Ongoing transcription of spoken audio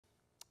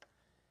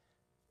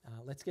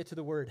Let's get to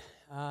the Word.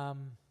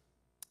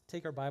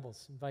 Take our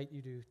Bibles. Invite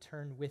you to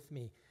turn with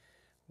me.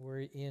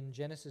 We're in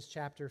Genesis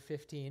chapter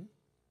 15,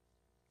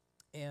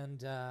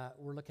 and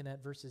we're looking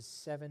at verses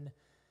 7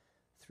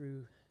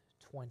 through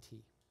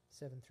 20.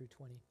 7 through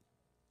 20.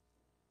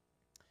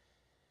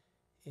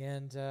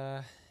 And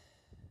if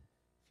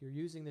you're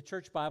using the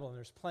church Bible, and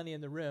there's plenty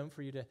in the room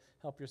for you to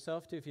help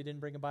yourself to, if you didn't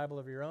bring a Bible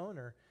of your own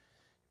or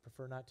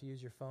prefer not to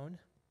use your phone.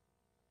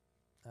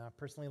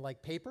 Personally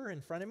like paper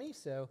in front of me,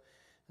 so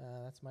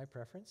that's my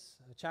preference.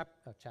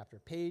 Chapter,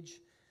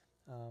 page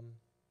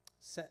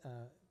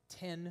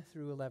 10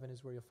 through 11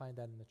 is where you'll find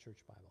that in the church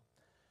Bible.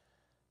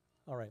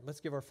 All right, let's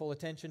give our full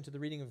attention to the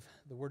reading of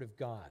the Word of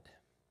God.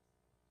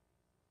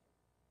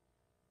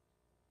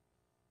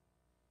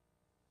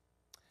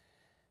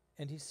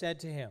 And he said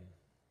to him,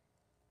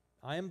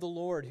 I am the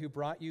Lord who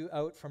brought you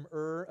out from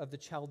Ur of the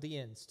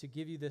Chaldeans to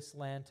give you this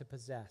land to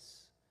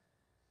possess.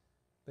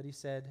 But he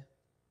said,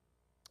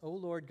 O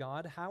Lord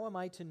God, how am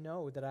I to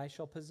know that I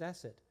shall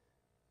possess it?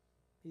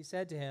 He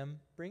said to him,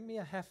 bring me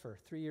a heifer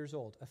 3 years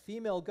old, a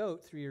female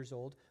goat 3 years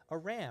old, a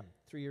ram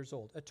 3 years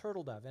old, a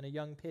turtle dove, and a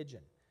young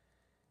pigeon.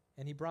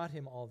 And he brought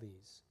him all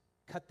these,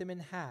 cut them in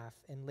half,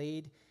 and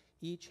laid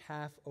each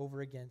half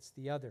over against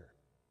the other.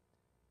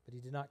 But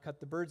he did not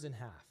cut the birds in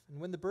half. And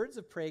when the birds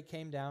of prey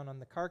came down on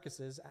the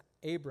carcasses,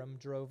 Abram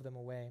drove them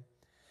away.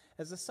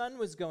 As the sun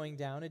was going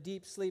down, a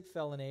deep sleep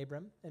fell on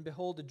Abram, and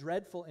behold, a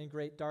dreadful and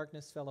great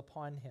darkness fell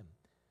upon him.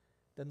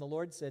 Then the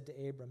Lord said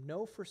to Abram,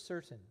 know for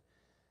certain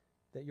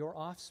that your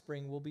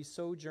offspring will be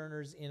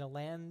sojourners in a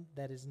land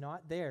that is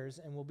not theirs,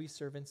 and will be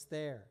servants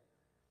there.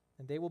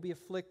 And they will be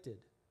afflicted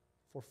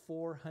for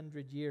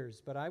 400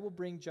 years. But I will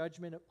bring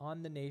judgment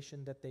on the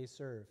nation that they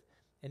serve.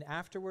 And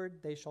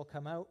afterward they shall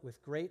come out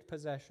with great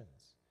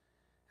possessions.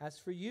 As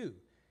for you,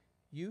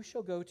 you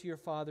shall go to your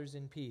fathers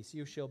in peace.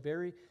 You shall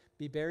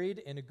be buried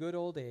in a good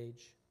old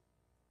age,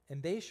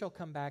 and they shall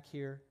come back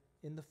here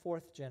in the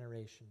 4th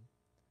generation.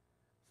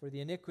 For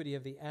the iniquity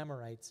of the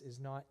Amorites is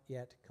not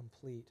yet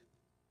complete.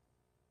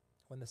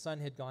 When the sun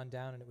had gone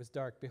down and it was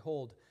dark,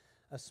 behold,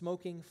 a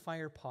smoking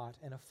firepot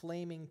and a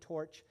flaming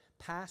torch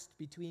passed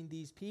between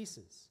these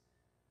pieces.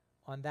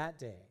 On that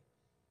day,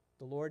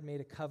 the Lord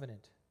made a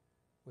covenant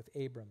with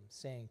Abram,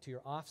 saying, to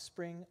your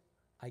offspring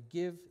I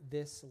give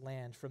this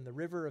land, from the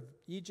river of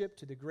Egypt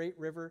to the great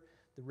river,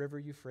 the river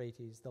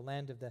Euphrates, the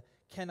land of the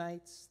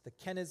Kenites, the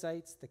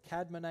Kenizzites, the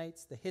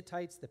Cadmonites, the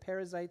Hittites, the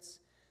Perizzites,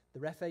 the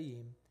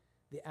Rephaim,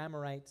 the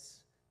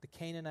Amorites, the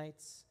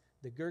Canaanites,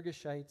 the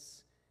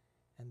Girgashites,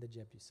 and the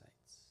Jebusites.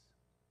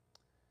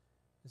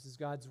 This is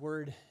God's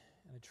word,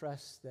 and I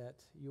trust that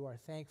you are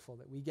thankful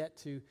that we get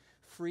to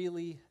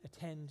freely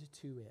attend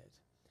to it.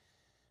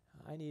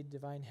 I need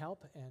divine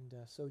help, and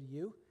so do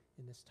you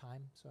in this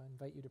time, so I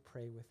invite you to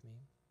pray with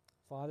me.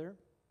 Father,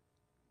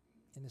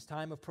 in this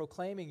time of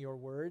proclaiming your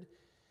word,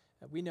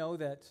 we know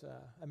that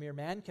a mere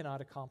man cannot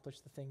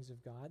accomplish the things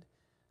of God.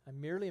 I'm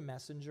merely a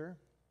messenger,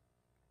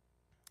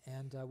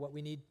 and what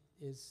we need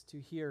is to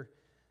hear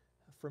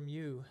from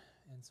you.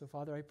 And so,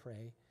 Father, I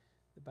pray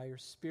that by your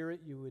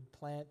Spirit you would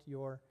plant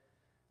your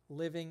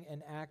living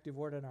and active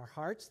word in our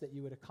hearts, that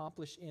you would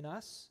accomplish in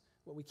us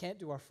what we can't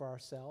do for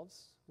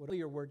ourselves, what only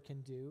your word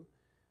can do,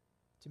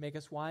 to make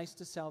us wise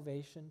to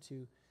salvation,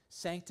 to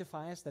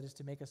sanctify us, that is,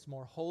 to make us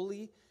more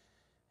holy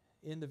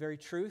in the very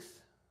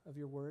truth of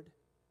your word.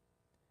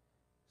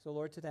 So,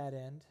 Lord, to that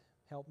end,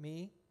 help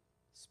me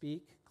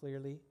speak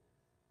clearly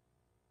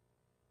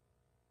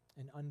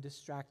and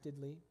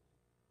undistractedly,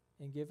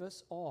 and give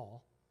us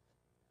all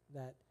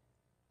that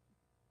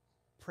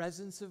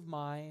presence of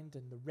mind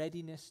and the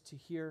readiness to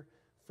hear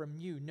from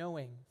you,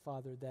 knowing,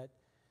 Father, that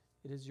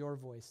it is your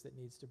voice that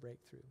needs to break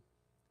through.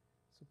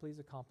 So please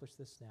accomplish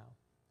this now.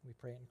 We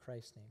pray it in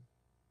Christ's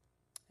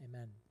name.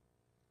 Amen.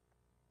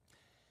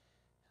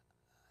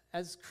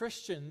 As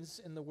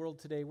Christians in the world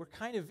today, we're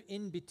kind of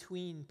in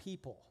between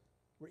people.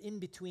 We're in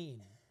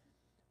between.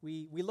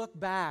 We look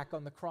back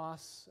on the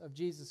cross of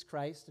Jesus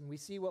Christ and we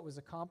see what was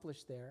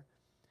accomplished there.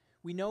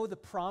 We know the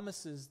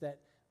promises that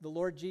the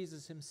Lord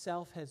Jesus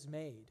himself has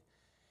made.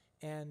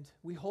 And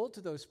we hold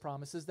to those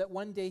promises that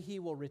one day he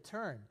will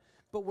return.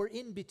 But we're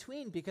in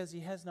between because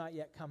he has not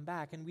yet come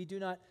back. And we do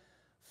not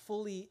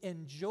fully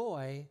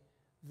enjoy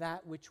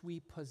that which we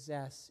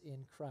possess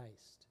in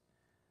Christ.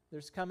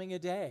 There's coming a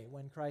day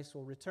when Christ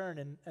will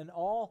return, and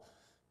all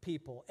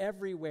people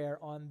everywhere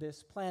on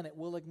this planet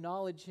will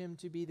acknowledge him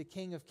to be the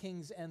King of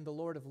Kings and the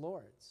Lord of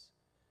Lords.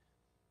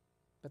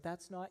 But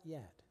that's not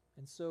yet.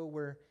 And so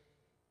we're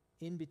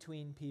in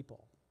between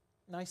people.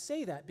 And I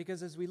say that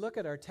because as we look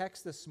at our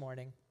text this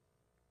morning,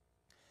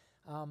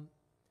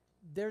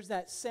 there's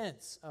that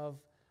sense of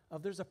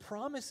there's a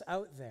promise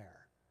out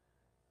there,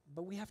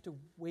 but we have to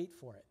wait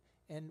for it.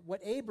 And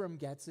what Abram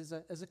gets is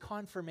a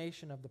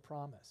confirmation of the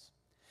promise.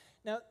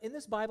 Now, in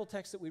this Bible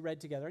text that we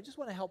read together, I just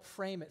want to help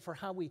frame it for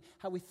how we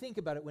think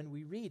about it when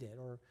we read it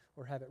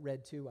or have it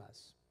read to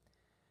us.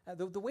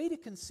 The way to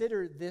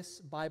consider this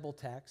Bible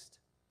text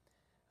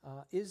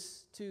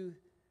is to,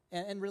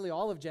 and really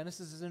all of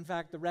Genesis is in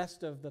fact the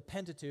rest of the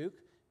Pentateuch,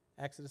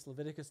 Exodus,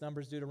 Leviticus,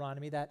 Numbers,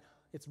 Deuteronomy, that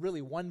it's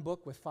really one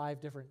book with 5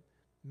 different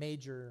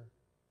major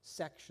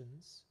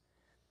sections.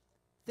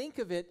 Think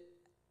of it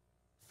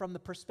from the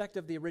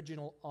perspective of the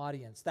original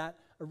audience. That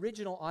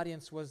original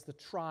audience was the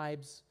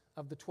tribes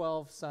of the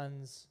 12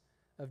 sons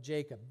of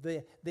Jacob,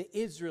 the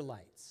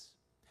Israelites.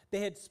 They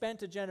had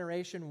spent a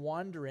generation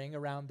wandering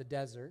around the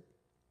desert,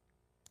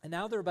 and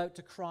now they're about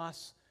to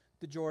cross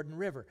the Jordan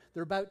River.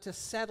 They're about to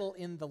settle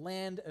in the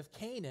land of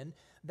Canaan,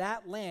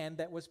 that land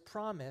that was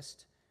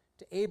promised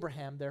to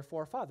Abraham, their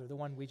forefather, the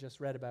one we just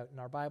read about in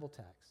our Bible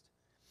text.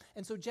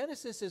 And so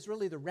Genesis is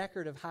really the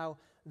record of how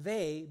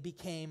they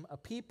became a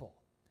people.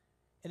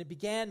 And it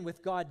began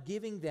with God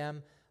giving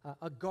them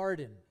a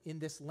garden in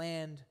this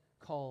land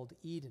called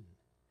Eden.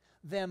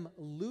 Them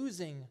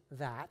losing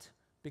that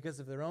because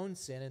of their own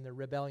sin and their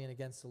rebellion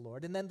against the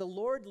Lord. And then the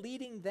Lord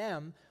leading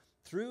them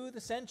through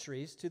the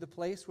centuries to the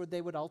place where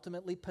they would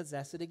ultimately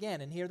possess it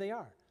again. And here they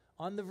are,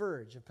 on the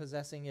verge of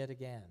possessing it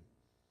again.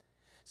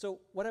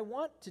 So what I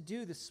want to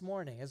do this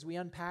morning, as we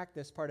unpack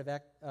this part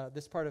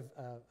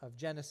of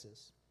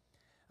Genesis,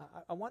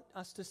 I want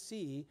us to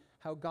see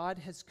how God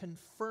has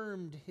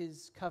confirmed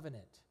his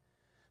covenant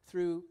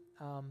through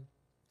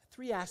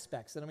 3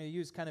 aspects that I'm going to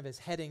use kind of as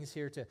headings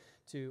here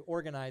to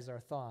organize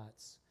our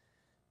thoughts.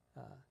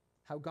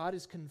 How God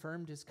has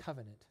confirmed his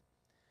covenant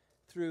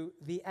through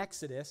the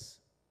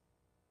Exodus,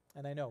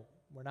 and I know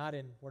we're not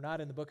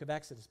in the book of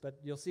Exodus, but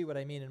you'll see what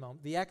I mean in a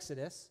moment. The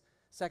Exodus,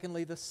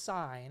 secondly, the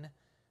sign,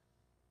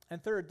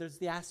 and third, there's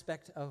the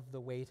aspect of the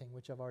waiting,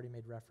 which I've already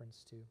made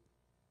reference to.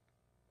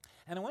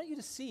 And I want you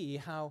to see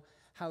how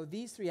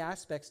these 3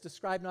 aspects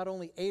describe not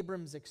only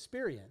Abram's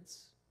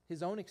experience,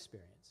 his own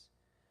experience,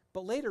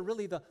 but later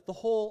really the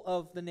whole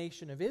of the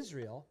nation of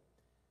Israel,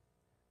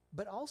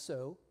 but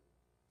also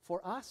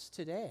for us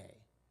today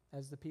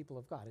as the people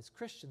of God, as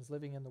Christians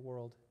living in the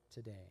world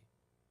today.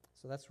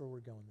 So that's where we're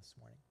going this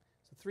morning.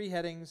 So 3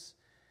 headings,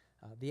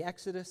 the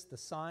Exodus, the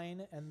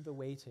sign, and the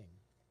waiting.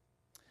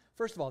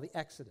 First of all, the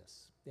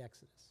Exodus.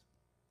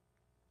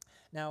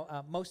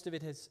 Now, most of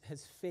it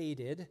has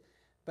faded,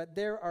 but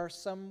there are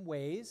some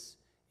ways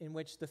in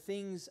which the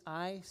things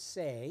I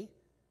say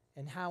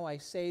and how I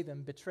say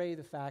them betray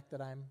the fact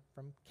that I'm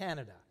from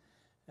Canada.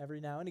 Every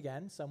now and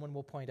again, someone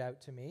will point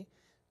out to me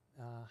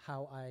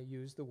how I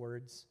use the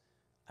words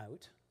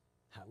out,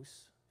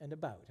 house, and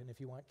about. And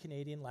if you want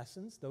Canadian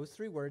lessons, those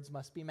 3 words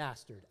must be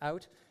mastered: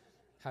 out,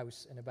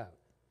 house, and about.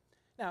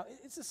 Now,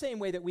 it's the same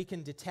way that we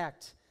can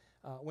detect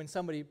when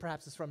somebody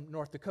perhaps is from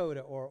North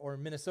Dakota or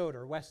Minnesota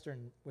or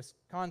Western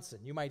Wisconsin.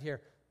 You might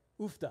hear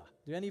oofda.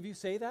 Do any of you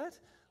say that?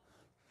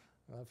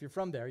 Well, if you're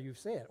from there, you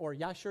say it. Or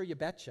yeah, sure, you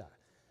betcha.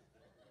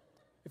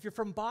 If you're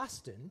from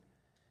Boston,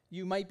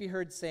 you might be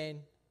heard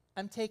saying,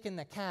 I'm taking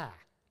the car.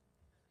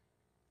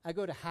 I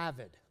go to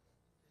Harvard.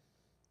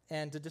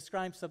 And to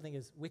describe something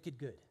as wicked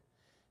good.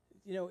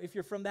 You know, if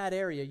you're from that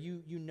area,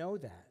 you know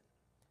that.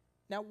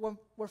 Now,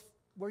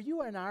 where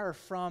you and I are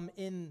from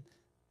in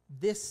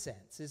this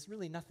sense is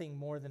really nothing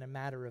more than a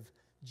matter of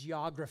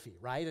geography,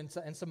 right?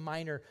 And some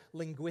minor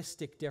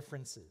linguistic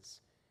differences.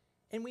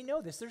 And we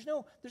know this. There's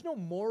no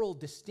moral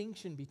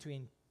distinction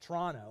between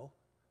Toronto,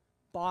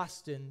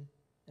 Boston,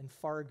 and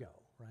Fargo,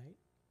 right?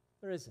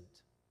 There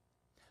isn't.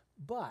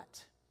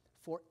 But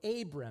for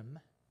Abram,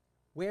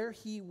 where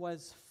he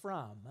was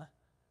from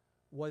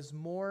was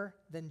more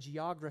than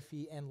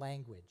geography and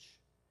language.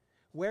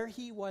 Where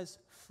he was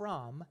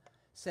from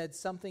said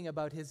something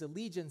about his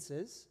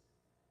allegiances,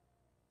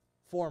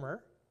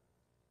 former,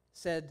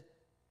 said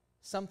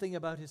something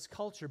about his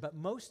culture, but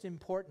most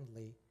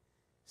importantly,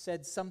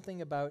 said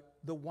something about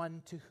the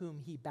one to whom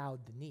he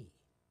bowed the knee,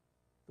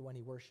 the one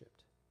he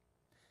worshipped.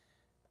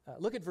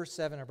 Look at verse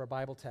 7 of our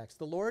Bible text.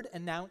 The Lord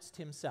announced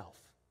himself,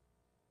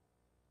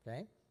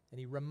 okay? And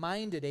he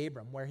reminded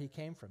Abram where he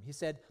came from. He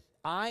said,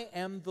 I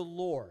am the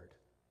Lord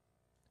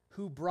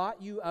who brought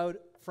you out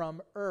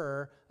from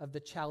Ur of the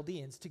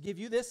Chaldeans to give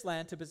you this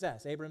land to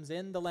possess. Abram's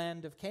in the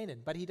land of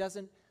Canaan, but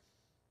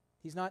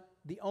he's not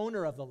the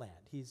owner of the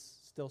land. He's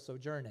still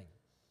sojourning.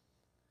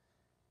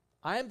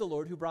 I am the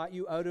Lord who brought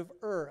you out of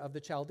Ur of the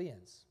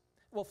Chaldeans.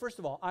 Well, first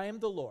of all, I am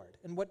the Lord.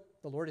 And what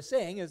the Lord is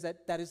saying is that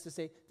is to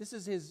say, this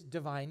is his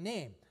divine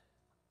name.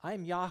 I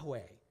am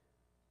Yahweh,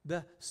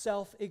 the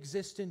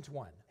self-existent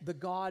one, the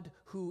God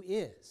who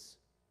is.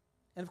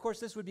 And of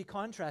course, this would be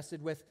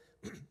contrasted with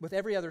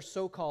every other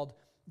so-called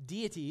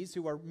deities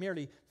who are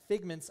merely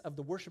figments of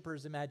the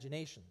worshippers'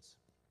 imaginations.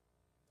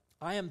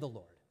 I am the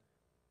Lord.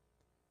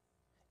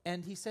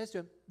 And he says to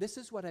him, this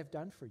is what I've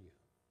done for you.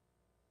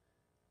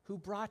 Who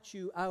brought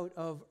you out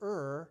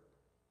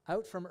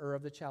from Ur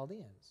of the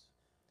Chaldeans.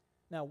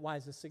 Now, why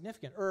is this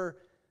significant? Ur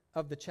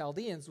of the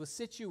Chaldeans was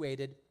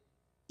situated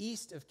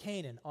east of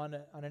Canaan on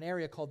an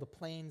area called the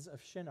Plains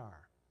of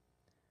Shinar.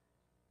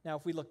 Now,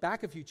 if we look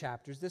back a few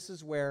chapters, this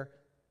is where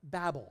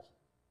Babel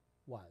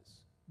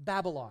was.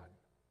 Babylon.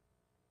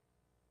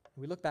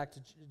 We look back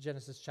to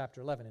Genesis chapter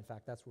 11. In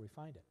fact, that's where we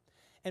find it.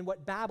 And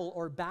what Babel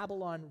or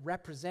Babylon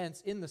represents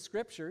in the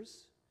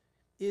scriptures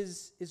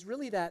is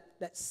really that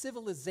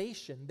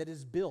civilization that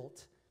is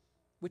built,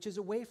 which is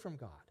away from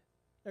God.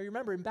 Now, you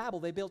remember in Babel,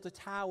 they built a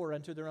tower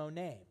unto their own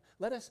name.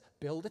 Let us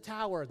build a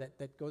tower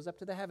that goes up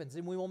to the heavens,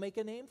 and we will make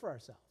a name for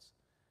ourselves.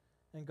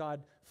 And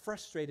God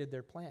frustrated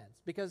their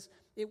plans because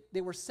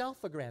they were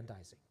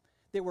self-aggrandizing.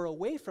 They were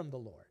away from the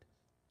Lord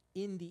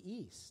in the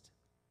east.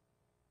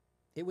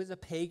 It was a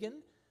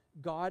pagan,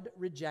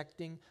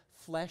 God-rejecting,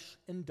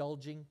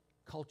 flesh-indulging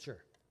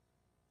culture.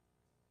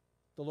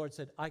 The Lord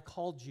said, I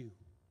called you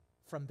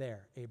from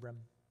there, Abram.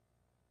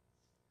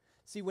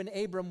 See, when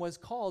Abram was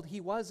called,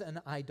 he was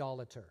an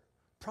idolater,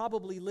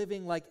 probably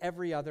living like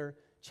every other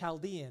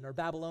Chaldean or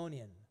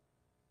Babylonian.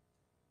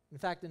 In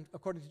fact,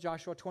 according to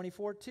Joshua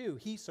 24:2,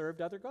 he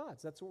served other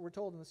gods. That's what we're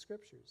told in the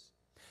scriptures.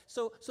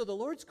 So the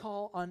Lord's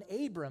call on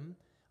Abram,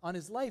 on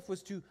his life,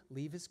 was to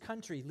leave his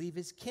country, leave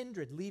his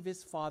kindred, leave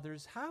his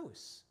father's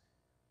house.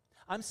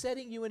 I'm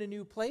setting you in a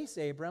new place,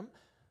 Abram.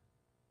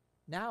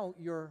 Now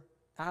you're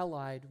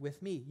allied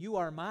with me. You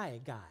are my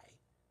guy.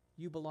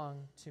 You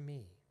belong to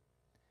me.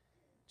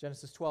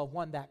 Genesis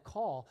 12:1, that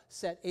call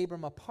set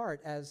Abram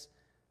apart as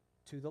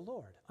to the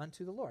Lord,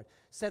 unto the Lord.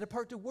 Set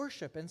apart to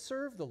worship and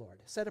serve the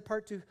Lord. Set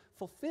apart to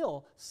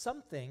fulfill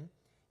something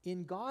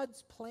in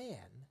God's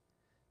plan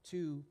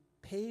to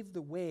pave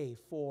the way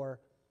for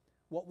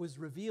what was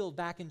revealed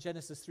back in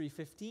Genesis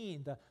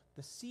 3:15,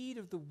 the seed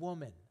of the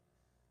woman.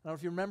 I don't know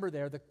if you remember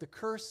there, the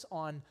curse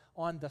on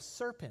the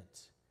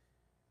serpent.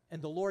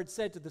 And the Lord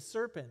said to the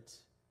serpent,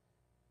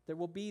 there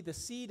will be the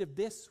seed of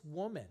this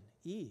woman,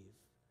 Eve.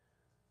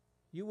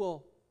 You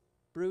will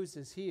bruise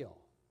his heel,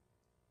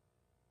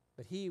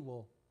 but he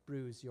will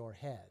bruise your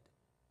head.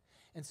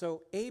 And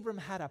so Abram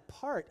had a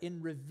part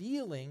in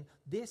revealing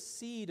this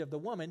seed of the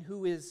woman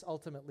who is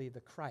ultimately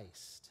the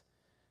Christ.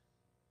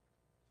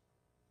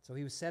 So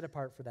he was set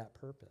apart for that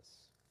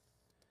purpose.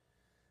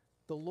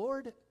 The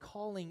Lord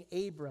calling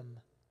Abram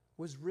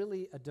was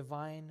really a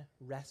divine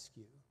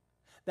rescue.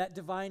 That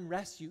divine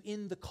rescue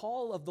in the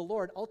call of the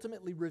Lord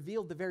ultimately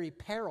revealed the very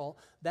peril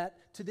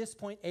that to this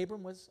point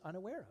Abram was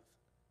unaware of.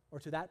 Or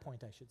to that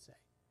point, I should say.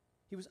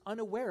 He was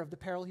unaware of the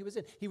peril he was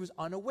in. He was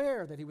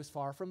unaware that he was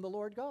far from the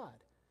Lord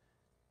God.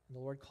 And the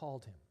Lord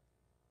called him.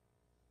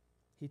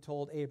 He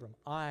told Abram,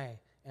 I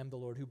am the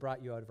Lord who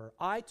brought you out of Ur.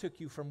 I took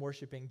you from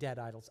worshiping dead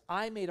idols.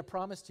 I made a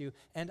promise to you,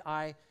 and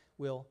I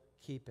will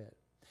keep it.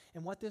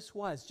 And what this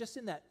was, just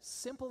in that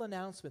simple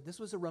announcement, this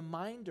was a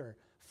reminder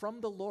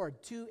from the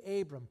Lord to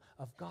Abram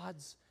of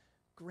God's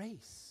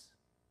grace.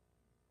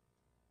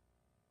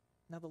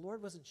 Now, the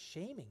Lord wasn't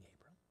shaming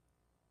Abram.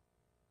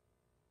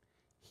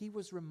 He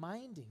was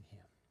reminding him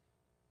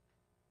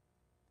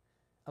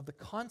of the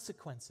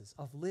consequences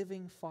of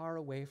living far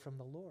away from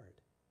the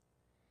Lord.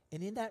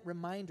 And in that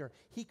reminder,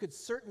 he could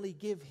certainly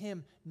give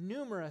him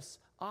numerous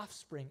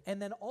offspring and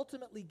then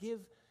ultimately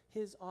give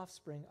his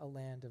offspring a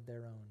land of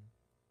their own.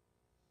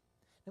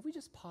 If we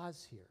just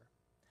pause here,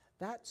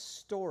 that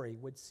story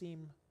would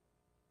seem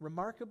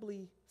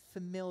remarkably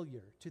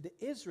familiar to the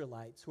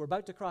Israelites who are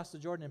about to cross the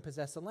Jordan and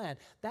possess the land.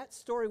 That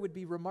story would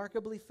be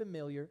remarkably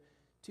familiar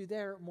to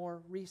their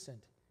more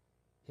recent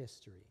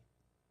history.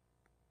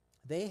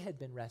 They had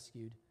been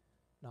rescued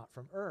not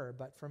from Ur,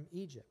 but from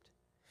Egypt.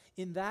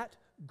 In that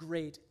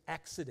great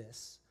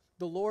exodus,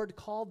 the Lord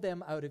called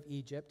them out of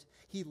Egypt.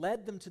 He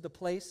led them to the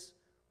place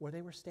where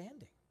they were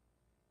standing,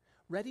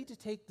 ready to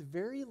take the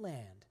very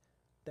land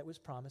that was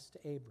promised to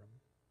Abram.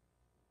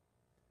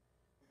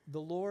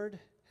 The Lord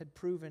had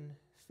proven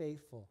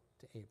faithful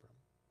to Abram.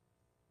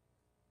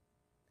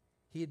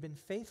 He had been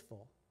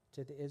faithful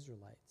to the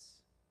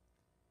Israelites.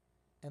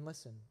 And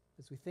listen,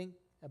 as we think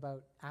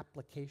about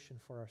application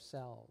for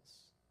ourselves,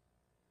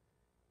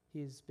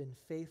 he has been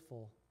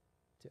faithful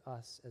to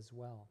us as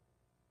well.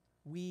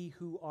 We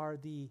who are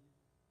the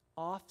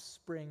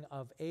offspring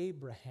of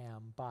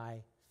Abraham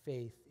by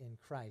faith in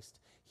Christ,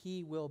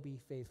 he will be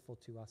faithful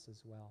to us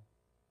as well.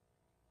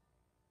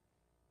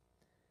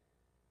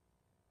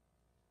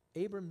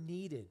 Abram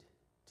needed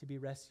to be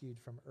rescued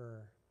from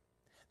Ur.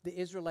 The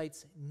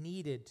Israelites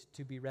needed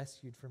to be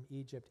rescued from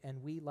Egypt,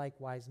 and we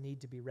likewise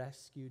need to be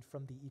rescued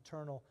from the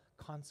eternal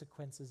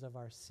consequences of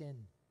our sin.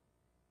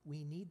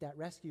 We need that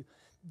rescue.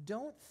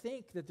 Don't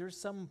think that there's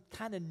some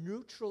kind of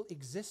neutral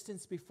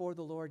existence before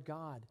the Lord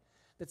God,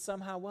 that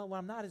somehow, well,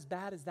 I'm not as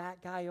bad as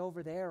that guy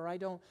over there, or I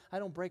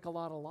don't break a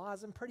lot of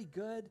laws, I'm pretty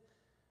good.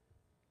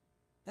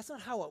 That's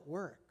not how it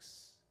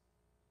works.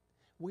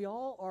 We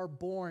all are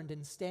born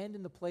and stand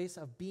in the place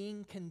of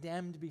being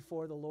condemned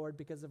before the Lord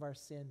because of our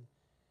sin.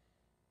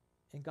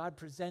 And God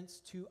presents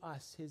to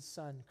us his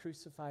Son,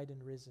 crucified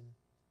and risen.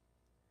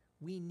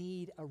 We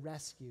need a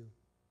rescue.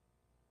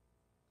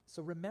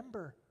 So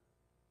remember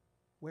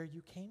where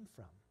you came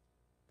from.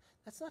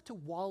 That's not to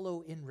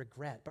wallow in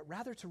regret, but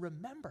rather to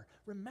remember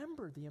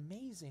the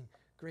amazing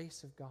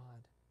grace of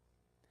God.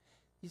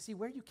 You see,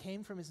 where you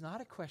came from is not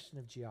a question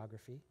of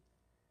geography.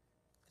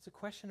 It's a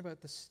question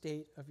about the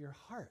state of your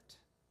heart.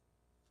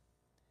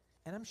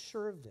 And I'm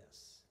sure of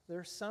this. There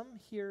are some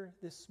here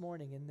this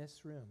morning in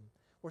this room,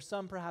 or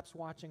some perhaps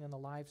watching on the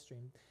live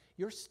stream.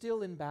 You're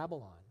still in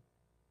Babylon.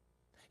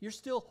 You're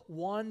still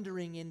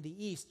wandering in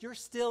the east. You're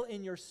still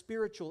in your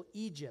spiritual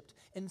Egypt,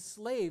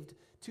 enslaved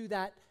to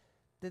that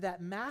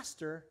that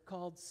master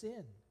called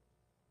sin.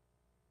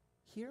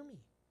 Hear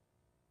me.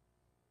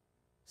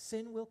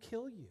 Sin will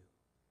kill you.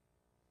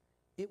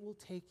 It will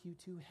take you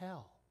to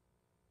hell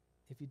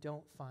if you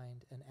don't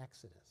find an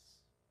exodus.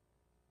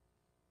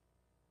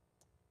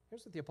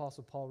 Here's what the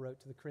Apostle Paul wrote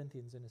to the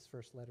Corinthians in his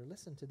first letter.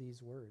 Listen to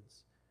these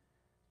words.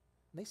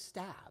 They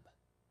stab.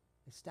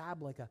 They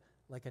stab like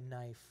a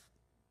knife.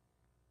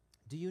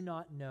 Do you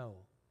not know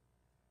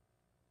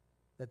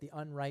that the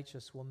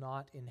unrighteous will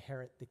not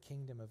inherit the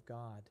kingdom of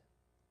God?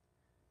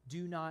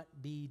 Do not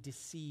be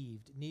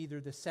deceived. Neither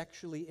the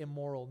sexually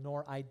immoral,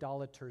 nor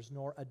idolaters,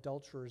 nor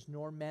adulterers,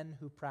 nor men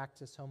who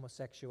practice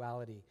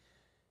homosexuality.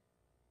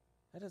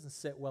 That doesn't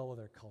sit well with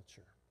our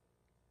culture.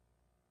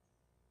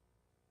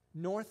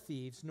 Nor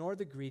thieves, nor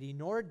the greedy,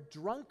 nor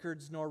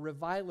drunkards, nor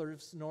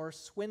revilers, nor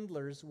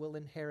swindlers will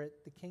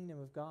inherit the kingdom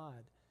of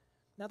God.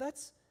 Now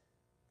that's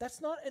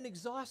not an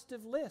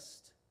exhaustive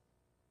list.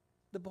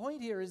 The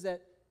point here is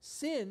that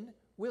sin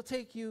will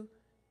take you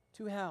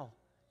to hell.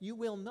 You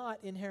will not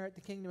inherit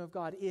the kingdom of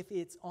God if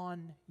it's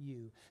on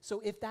you.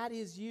 So if that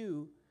is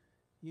you,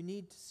 you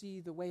need to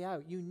see the way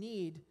out. You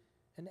need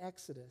an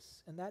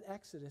exodus, and that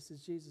exodus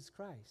is Jesus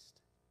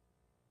Christ.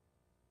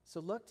 So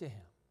look to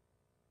him.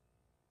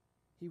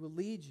 He will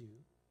lead you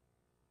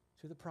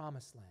to the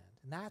promised land.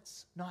 And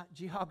that's not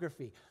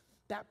geography.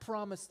 That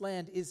promised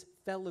land is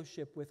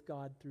fellowship with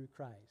God through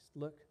Christ.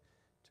 Look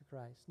to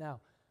Christ. Now,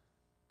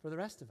 for the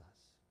rest of us,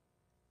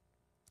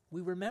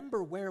 we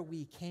remember where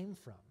we came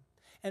from.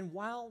 And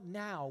while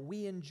now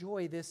we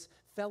enjoy this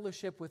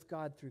fellowship with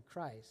God through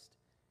Christ,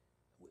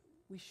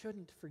 we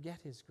shouldn't forget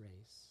his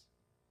grace.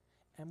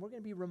 And we're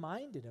going to be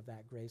reminded of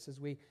that grace as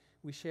we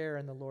share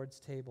in the Lord's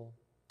table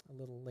a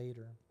little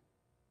later.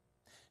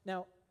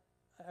 Now,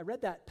 I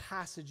read that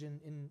passage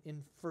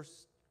in 1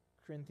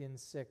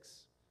 Corinthians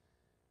 6.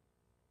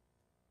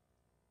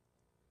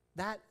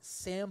 That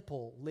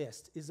sample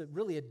list is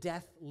really a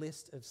death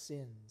list of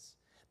sins.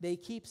 They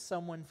keep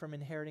someone from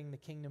inheriting the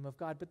kingdom of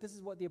God. But this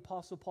is what the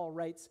Apostle Paul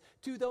writes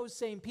to those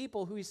same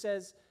people who he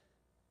says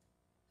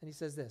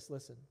this,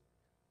 listen.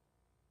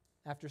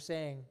 After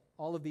saying,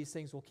 all of these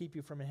things will keep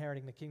you from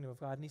inheriting the kingdom of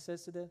God. And he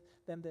says to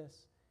them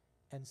this,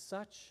 and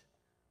such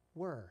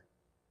were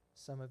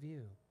some of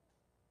you.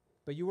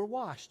 But you were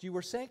washed, you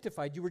were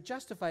sanctified, you were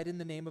justified in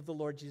the name of the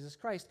Lord Jesus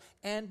Christ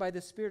and by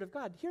the Spirit of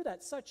God. Hear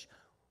that, such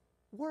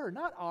were,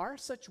 not are,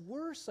 such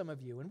were some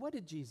of you. And what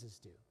did Jesus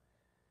do?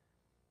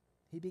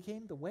 He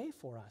became the way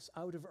for us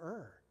out of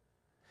Ur.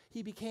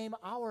 He became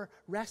our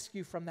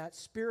rescue from that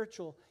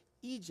spiritual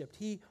Egypt.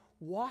 He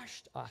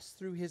washed us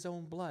through his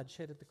own blood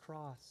shed at the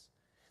cross.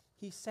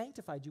 He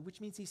sanctified you, which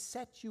means he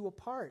set you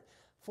apart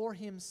for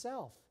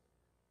himself,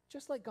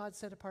 just like God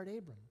set apart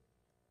Abram.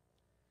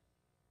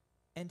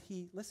 And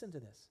he, listen to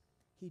this,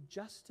 he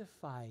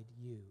justified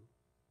you.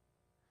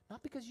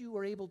 Not because you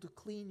were able to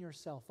clean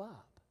yourself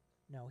up.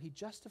 No, he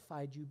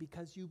justified you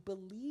because you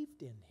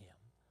believed in him.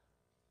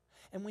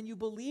 And when you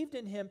believed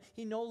in him,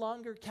 he no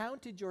longer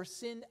counted your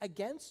sin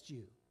against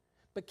you,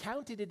 but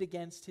counted it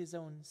against his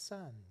own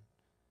son.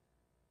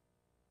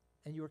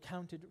 And you were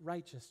counted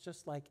righteous,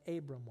 just like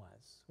Abram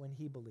was when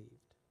he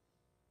believed.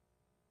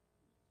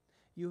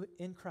 You,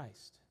 in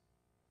Christ,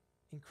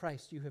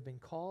 you have been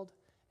called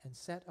and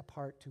set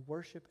apart to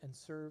worship and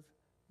serve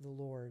the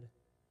Lord,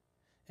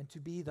 and to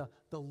be the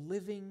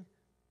living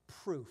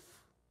proof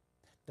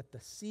that the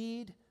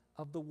seed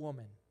of the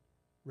woman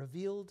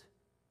revealed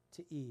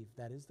to Eve,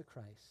 that is the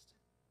Christ.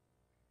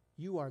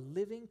 You are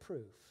living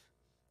proof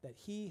that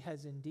he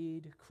has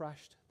indeed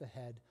crushed the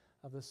head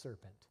of the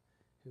serpent,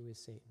 who is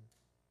Satan.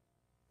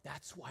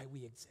 That's why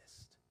we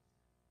exist.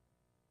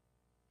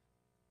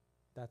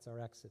 That's our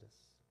exodus.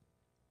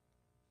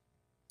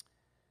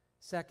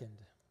 Second,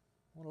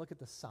 I want to look at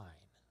the sign.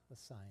 The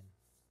sign.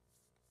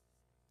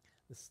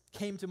 This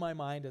came to my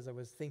mind as I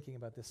was thinking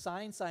about this.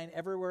 Sign,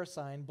 everywhere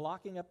sign,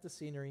 blocking up the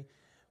scenery,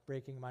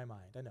 breaking my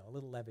mind. I know, a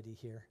little levity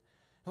here.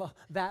 Well,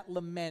 that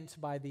lament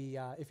by the,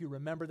 if you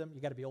remember them,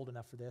 you got to be old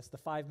enough for this, the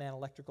 5-man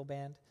electrical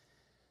band.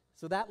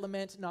 So that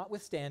lament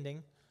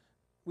notwithstanding,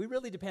 we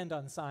really depend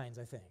on signs,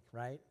 I think,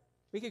 right?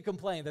 We could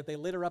complain that they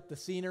litter up the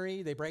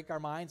scenery, they break our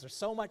minds, there's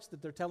so much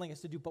that they're telling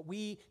us to do, but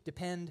we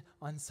depend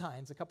on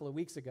signs. A couple of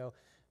weeks ago,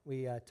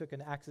 we took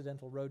an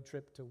accidental road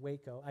trip to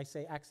Waco. I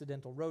say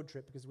accidental road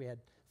trip because we had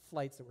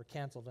flights that were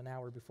canceled an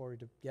hour before we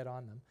could get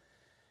on them.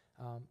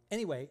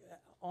 Anyway,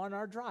 on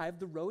our drive,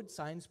 the road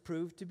signs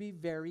proved to be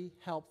very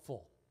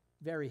helpful.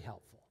 Very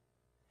helpful.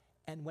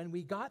 And when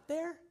we got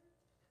there,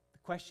 the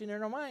question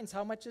in our minds,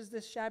 how much is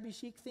this shabby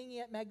chic thingy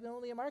at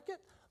Magnolia Market?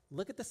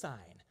 Look at the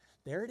sign.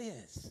 There it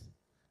is.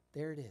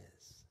 There it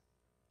is.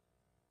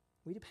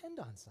 We depend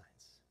on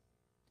signs.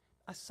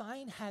 A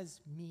sign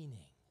has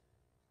meaning,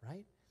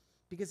 right?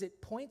 Because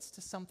it points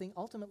to something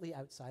ultimately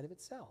outside of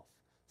itself.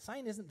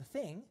 Sign isn't the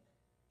thing.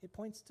 It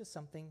points to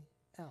something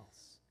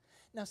else.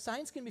 Now,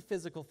 signs can be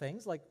physical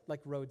things,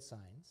 like road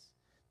signs,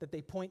 that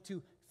they point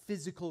to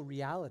physical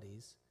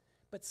realities.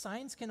 But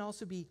signs can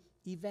also be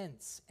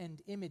events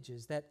and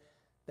images that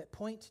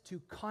point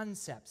to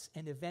concepts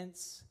and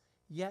events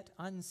yet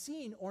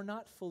unseen or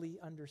not fully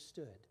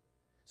understood.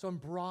 So I'm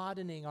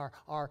broadening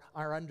our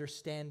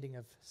understanding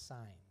of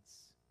signs.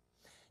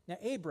 Now,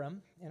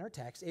 Abram, in our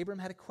text, Abram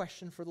had a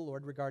question for the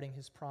Lord regarding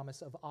his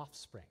promise of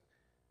offspring.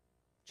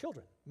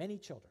 Children, many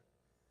children.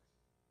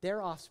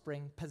 Their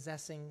offspring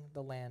possessing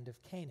the land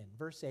of Canaan.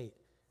 Verse 8,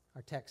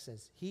 our text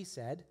says, he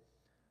said,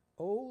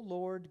 O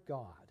Lord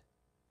God,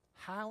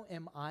 how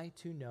am I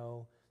to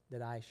know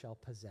that I shall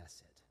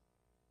possess it?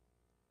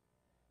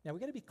 Now,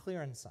 we've got to be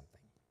clear on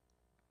something.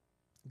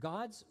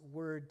 God's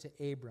word to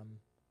Abram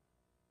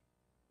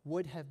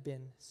would have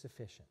been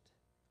sufficient.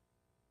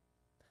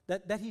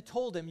 That he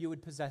told him you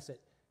would possess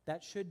it,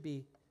 that should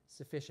be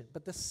sufficient.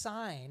 But the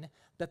sign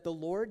that the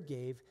Lord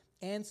gave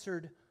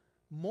answered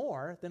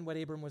more than what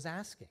Abram was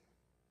asking.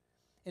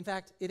 In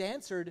fact, it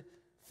answered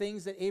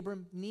things that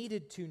Abram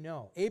needed to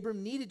know.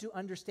 Abram needed to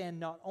understand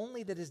not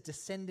only that his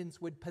descendants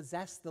would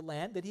possess the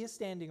land that he is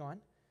standing on,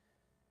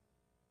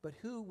 but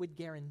who would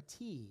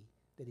guarantee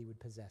that he would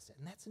possess it.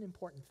 And that's an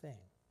important thing.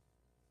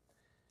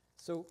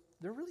 So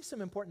there are really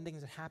some important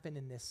things that happen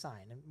in this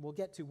sign, and we'll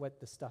get to what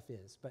the stuff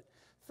is. But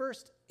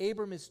first,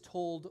 Abram is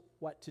told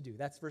what to do.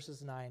 That's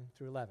verses 9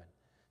 through 11.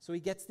 So he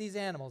gets these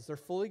animals. They're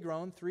fully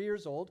grown, 3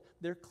 years old.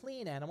 They're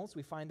clean animals.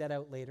 We find that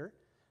out later.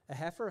 A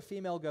heifer, a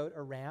female goat,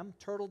 a ram,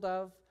 turtle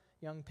dove,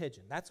 young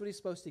pigeon. That's what he's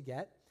supposed to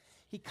get.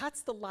 He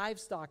cuts the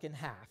livestock in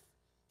half,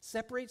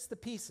 separates the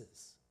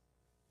pieces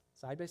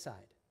side by side.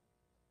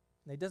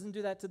 And he doesn't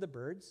do that to the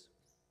birds.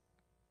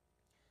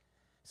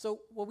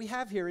 So what we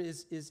have here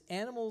is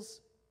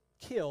animals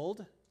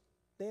killed.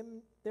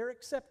 They're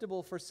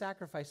acceptable for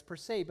sacrifice per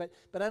se, but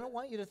I don't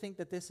want you to think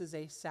that this is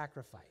a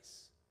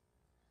sacrifice.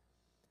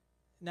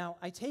 Now,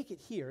 I take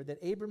it here that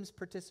Abram's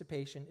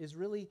participation is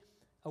really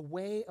a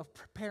way of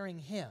preparing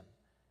him.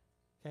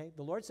 Okay,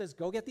 the Lord says,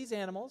 go get these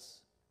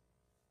animals.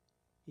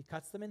 He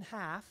cuts them in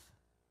half.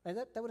 And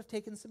that would have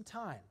taken some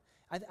time.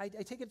 I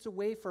take it it's a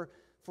way for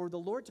the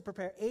Lord to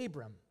prepare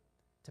Abram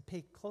to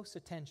pay close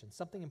attention.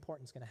 Something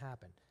important is going to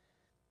happen.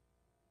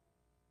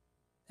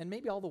 And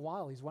maybe all the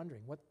while he's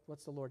wondering,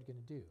 what's the Lord going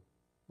to do?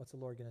 What's the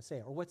Lord going to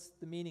say? Or what's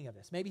the meaning of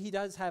this? Maybe he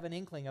does have an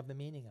inkling of the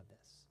meaning of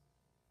this.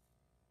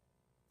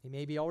 He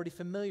may be already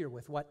familiar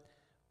with what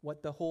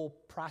the whole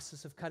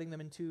process of cutting them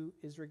in two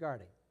is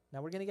regarding.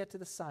 Now we're going to get to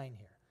the sign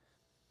here.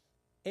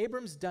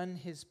 Abram's done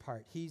his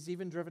part. He's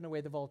even driven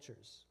away the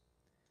vultures.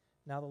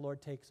 Now the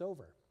Lord takes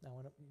over. Now I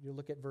want you to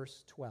look at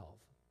verse 12.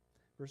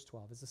 Verse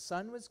 12. As the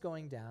sun was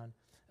going down,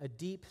 a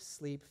deep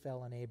sleep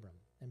fell on Abram,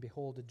 and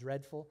behold, a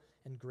dreadful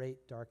and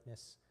great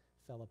darkness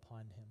fell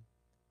upon him.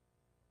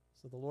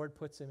 So the Lord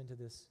puts him into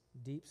this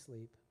deep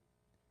sleep,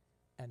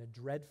 and a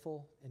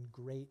dreadful and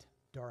great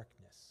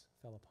darkness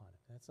fell upon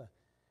him.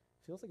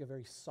 Feels like a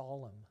very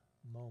solemn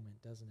moment,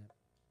 doesn't it?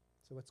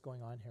 So what's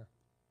going on here?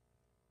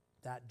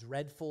 That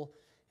dreadful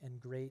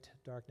and great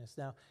darkness.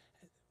 Now,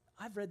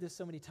 I've read this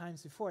so many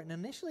times before, and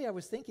initially I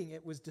was thinking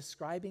it was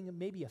describing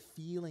maybe a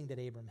feeling that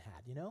Abram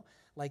had,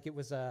 like it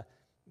was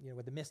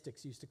what the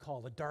mystics used to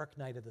call the dark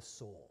night of the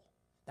soul,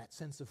 that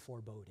sense of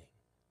foreboding.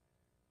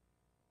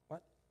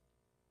 What?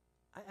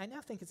 I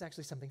now think it's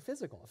actually something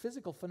physical, a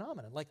physical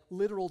phenomenon, like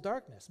literal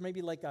darkness,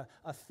 maybe like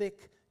a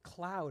thick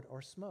cloud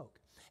or smoke.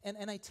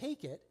 And I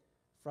take it,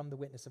 from the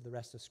witness of the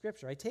rest of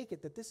Scripture, I take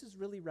it that this is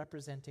really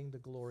representing the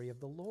glory of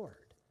the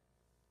Lord.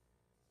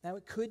 Now,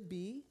 it could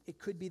be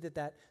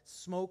that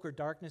smoke or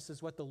darkness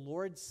is what the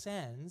Lord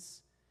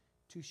sends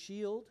to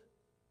shield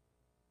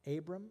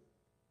Abram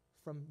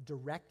from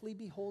directly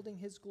beholding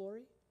his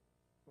glory.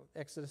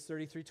 Exodus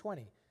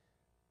 33:20,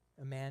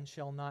 a man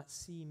shall not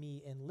see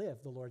me and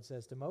live, the Lord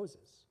says to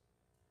Moses.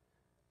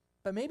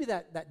 But maybe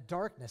that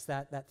darkness,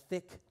 that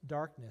thick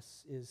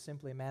darkness, is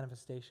simply a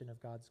manifestation of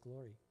God's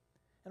glory.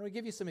 And we'll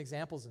give you some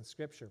examples in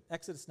Scripture.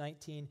 Exodus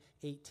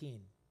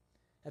 19:18.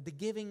 At the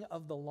giving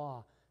of the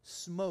law,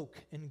 smoke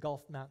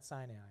engulfed Mount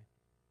Sinai.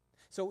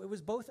 So it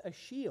was both a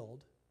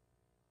shield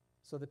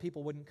so that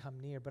people wouldn't come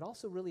near, but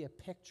also really a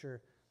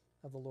picture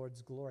of the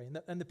Lord's glory.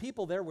 And the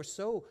people there were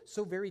so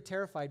very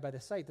terrified by the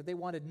sight that they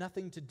wanted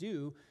nothing to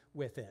do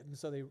with it. And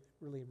so they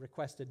really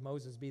requested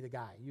Moses be the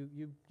guy.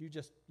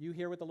 You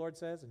hear what the Lord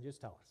says and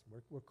just tell us.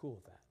 We're cool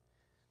with that.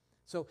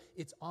 So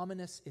it's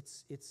ominous,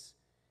 it's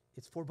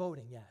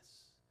foreboding,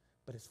 yes,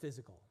 but it's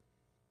physical.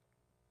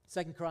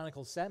 2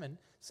 Chronicles 7,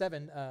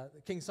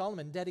 King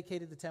Solomon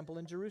dedicated the temple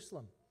in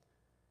Jerusalem.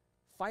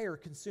 Fire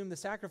consumed the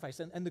sacrifice,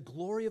 and the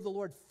glory of the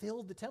Lord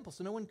filled the temple,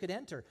 so no one could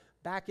enter.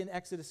 Back in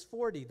Exodus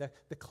 40,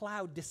 the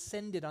cloud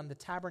descended on the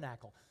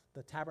tabernacle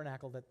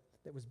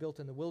that was built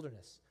in the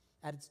wilderness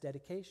at its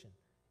dedication,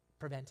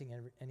 preventing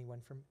anyone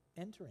from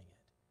entering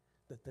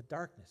it. The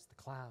darkness, the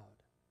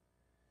cloud.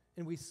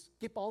 And we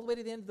skip all the way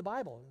to the end of the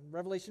Bible. In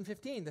Revelation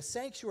 15, the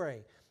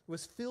sanctuary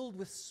was filled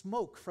with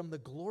smoke from the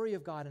glory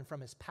of God and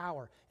from his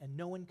power, and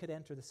no one could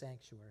enter the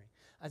sanctuary.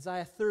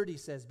 Isaiah 30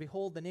 says,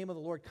 behold, the name of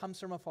the Lord comes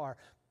from afar,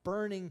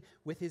 burning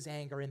with his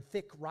anger in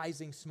thick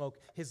rising smoke.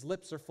 His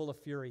lips are full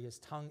of fury. His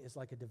tongue is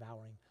like a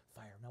devouring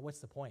fire. Now, what's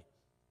the point?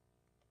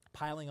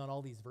 Piling on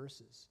all these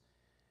verses.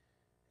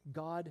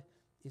 God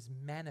is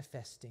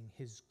manifesting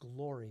his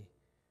glory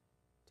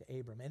to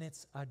Abram. And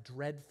it's a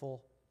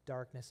dreadful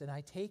darkness. And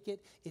I take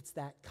it, it's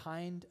that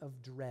kind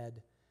of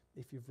dread.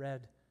 If you've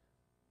read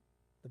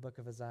the book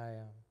of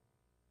Isaiah,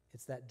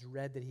 it's that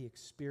dread that he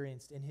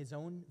experienced in his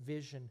own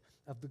vision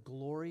of the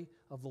glory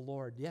of the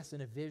Lord. Yes,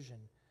 in a vision,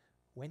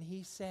 when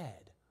he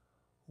said,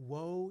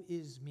 "Woe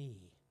is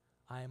me,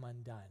 I am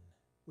undone,"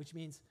 which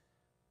means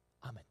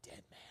I'm a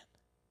dead man.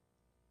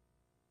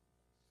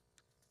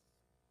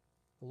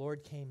 The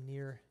Lord came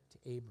near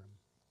to Abram.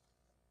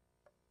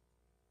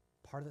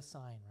 Part of the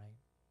sign, right?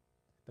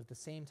 But at the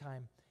same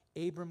time,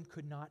 Abram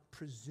could not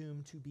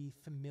presume to be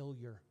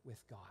familiar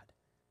with God.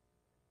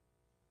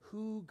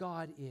 Who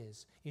God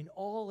is in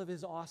all of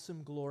his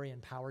awesome glory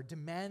and power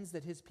demands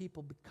that his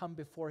people come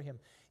before him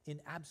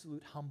in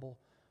absolute humble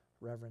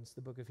reverence.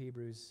 The book of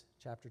Hebrews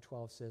chapter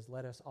 12 says,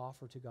 "Let us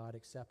offer to God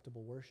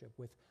acceptable worship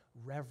with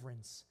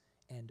reverence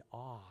and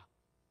awe,"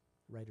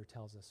 the writer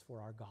tells us, "for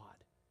our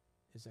God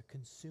is a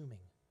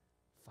consuming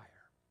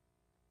fire."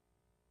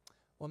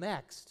 Well,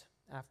 next,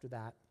 after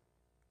that,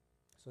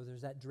 so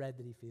there's that dread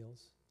that he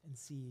feels and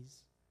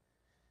sees.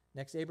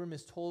 Next, Abram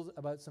is told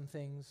about some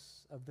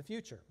things of the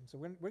future. And so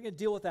we're going to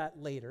deal with that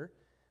later.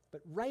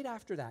 But right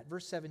after that,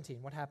 verse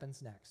 17, what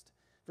happens next?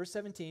 Verse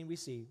 17, we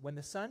see, "When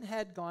the sun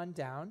had gone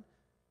down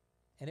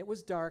and it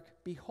was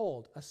dark,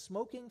 behold, a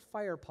smoking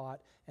fire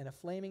pot and a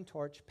flaming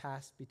torch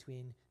passed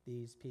between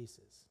these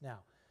pieces."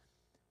 Now,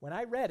 when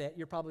I read it,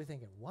 you're probably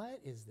thinking, what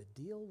is the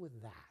deal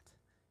with that?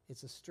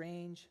 It's a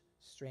strange,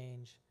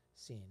 strange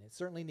scene. It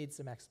certainly needs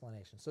some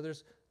explanation. So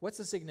what's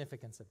the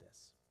significance of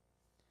this?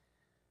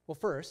 Well,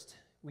 first,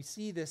 we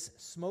see this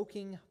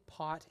smoking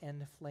pot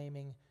and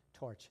flaming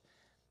torch.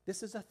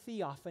 This is a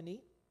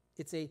theophany.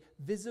 It's a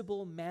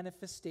visible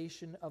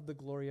manifestation of the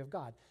glory of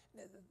God.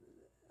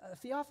 A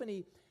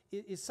theophany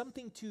is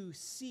something to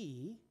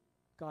see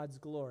God's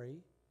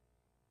glory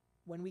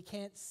when we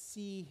can't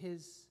see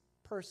his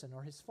person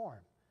or his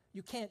form.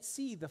 You can't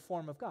see the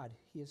form of God.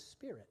 He is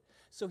spirit.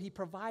 So he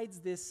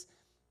provides this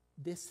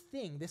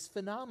thing, this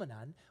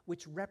phenomenon,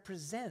 which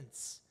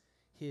represents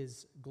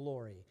his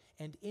glory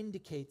and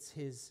indicates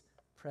his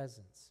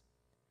presence.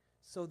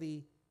 So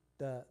the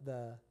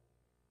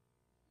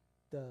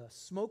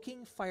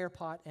smoking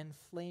firepot and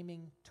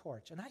flaming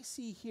torch. And I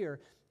see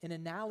here an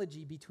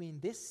analogy between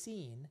this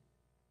scene,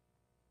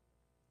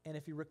 and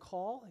if you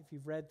recall, if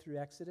you've read through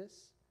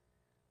Exodus,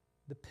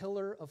 the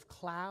pillar of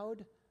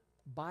cloud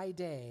by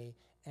day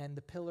and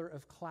the pillar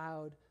of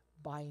cloud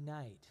by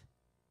night.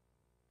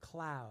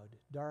 Cloud,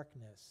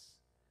 darkness,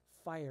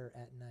 fire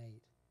at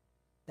night.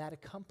 That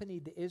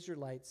accompanied the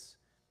Israelites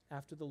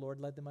after the Lord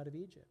led them out of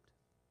Egypt.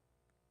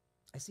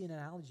 I see an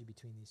analogy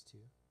between these two.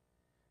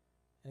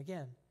 And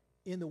again,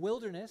 in the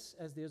wilderness,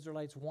 as the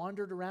Israelites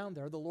wandered around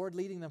there, the Lord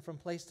leading them from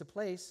place to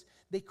place,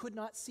 they could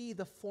not see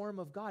the form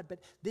of God,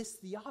 but this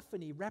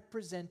theophany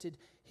represented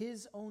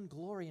his own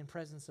glory and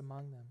presence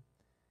among them.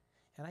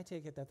 And I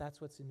take it that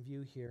that's what's in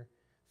view here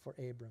for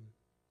Abram.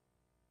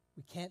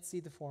 We can't see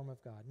the form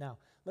of God. Now,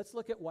 let's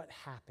look at what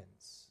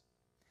happens.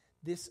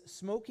 This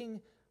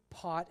smoking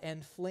pot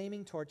and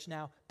flaming torch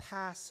now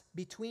pass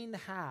between the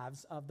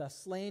halves of the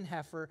slain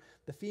heifer,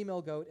 the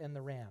female goat, and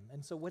the ram.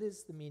 And so what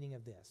is the meaning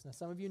of this? Now,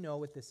 some of you know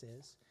what this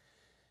is.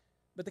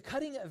 But the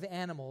cutting of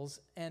animals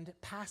and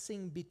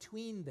passing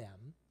between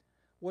them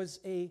was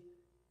a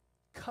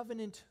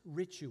covenant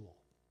ritual.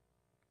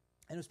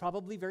 And it was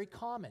probably very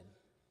common.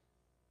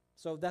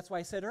 So that's why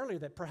I said earlier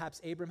that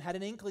perhaps Abram had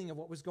an inkling of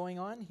what was going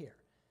on here.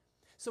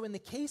 So in the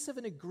case of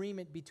an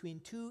agreement between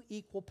two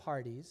equal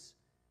parties,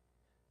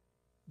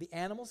 the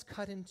animals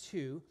cut in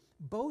two,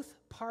 both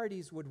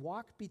parties would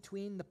walk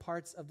between the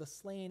parts of the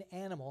slain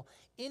animal,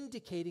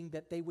 indicating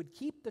that they would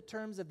keep the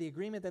terms of the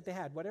agreement that they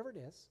had, whatever it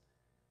is,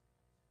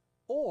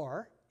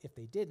 or, if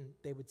they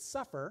didn't, they would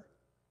suffer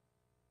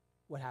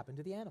what happened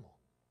to the animal.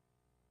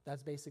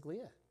 That's basically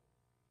it.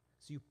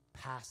 So you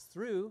pass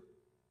through.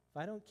 If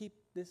I don't keep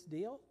this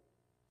deal,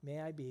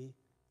 may I be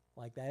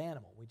like that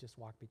animal we just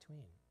walked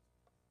between.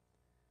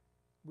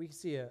 We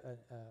see a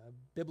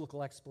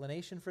biblical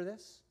explanation for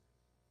this.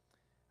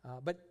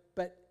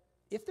 But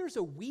if there's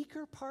a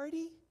weaker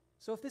party,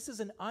 so if this is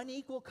an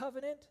unequal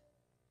covenant,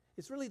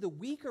 it's really the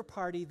weaker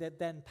party that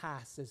then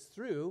passes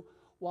through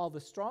while the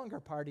stronger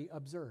party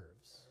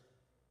observes.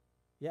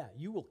 Yeah,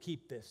 you will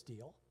keep this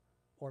deal,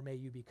 or may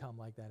you become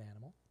like that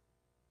animal.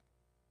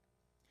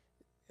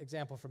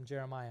 Example from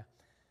Jeremiah.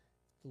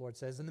 The Lord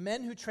says, "And the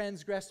men who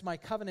transgressed my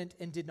covenant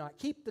and did not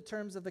keep the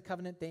terms of the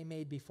covenant they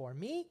made before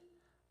me,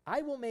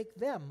 I will make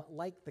them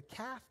like the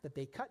calf that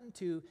they cut in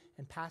two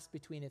and passed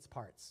between its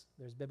parts."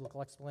 There's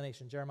biblical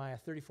explanation, Jeremiah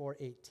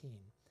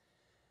 34:18.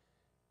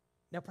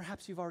 Now,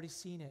 perhaps you've already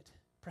seen it.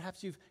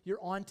 Perhaps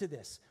you're onto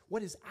this.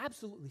 What is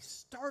absolutely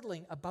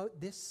startling about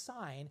this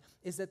sign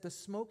is that the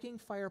smoking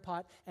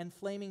firepot and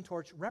flaming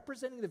torch,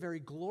 representing the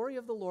very glory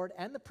of the Lord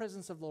and the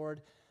presence of the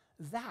Lord,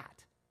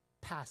 that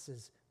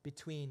passes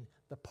between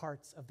the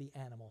parts of the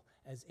animal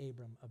as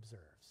Abram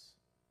observes.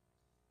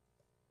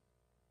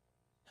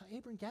 Now,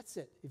 Abram gets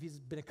it. If he's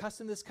been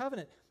accustomed to this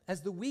covenant,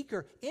 as the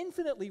weaker,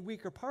 infinitely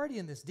weaker party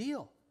in this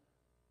deal,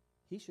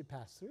 he should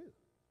pass through.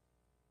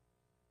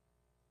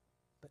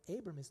 But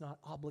Abram is not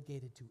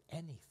obligated to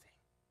anything.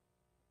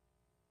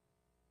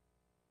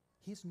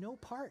 He has no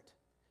part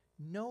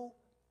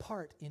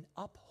in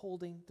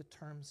upholding the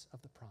terms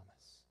of the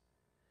promise.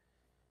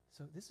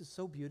 So this is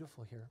so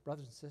beautiful here.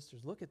 Brothers and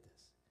sisters, look at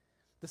this.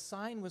 The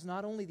sign was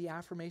not only the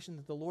affirmation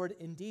that the Lord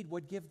indeed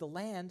would give the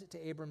land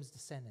to Abram's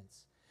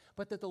descendants,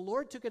 but that the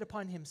Lord took it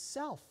upon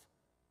himself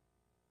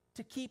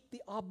to keep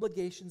the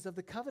obligations of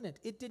the covenant.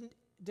 It didn't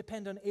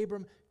depend on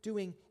Abram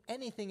doing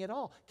anything at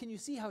all. Can you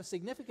see how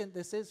significant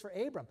this is for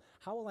Abram?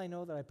 How will I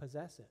know that I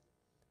possess it?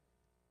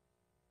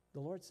 The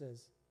Lord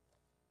says,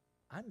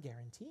 I'm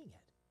guaranteeing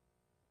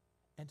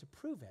it. And to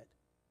prove it,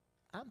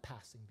 I'm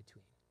passing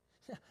between.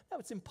 Now,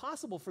 it's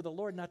impossible for the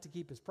Lord not to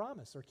keep his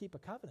promise or keep a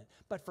covenant.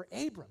 But for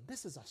Abram,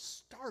 this is a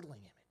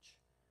startling image.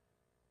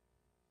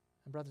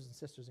 And brothers and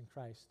sisters in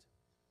Christ,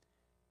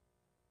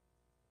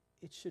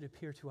 it should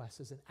appear to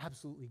us as an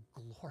absolutely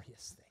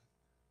glorious thing.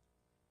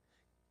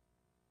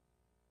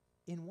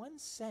 In one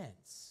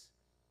sense,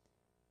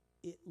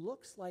 it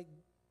looks like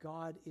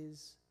God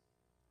is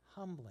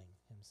humbling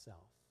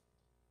himself.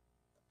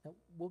 Now,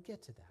 we'll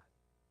get to that.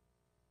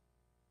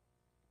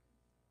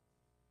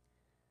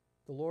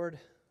 The Lord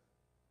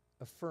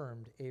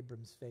affirmed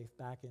Abram's faith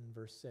back in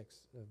verse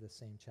 6 of the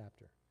same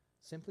chapter,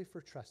 simply for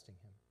trusting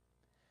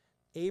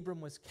him. Abram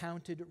was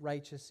counted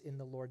righteous in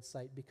the Lord's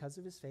sight because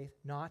of his faith,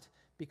 not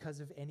because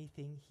of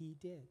anything he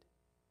did,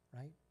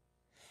 right?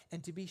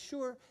 And to be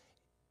sure,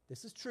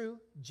 this is true,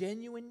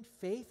 genuine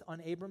faith on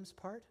Abram's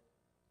part,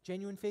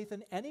 genuine faith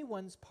on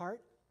anyone's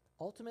part,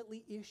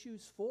 ultimately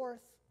issues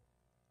forth,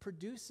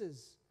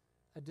 produces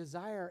a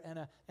desire and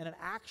an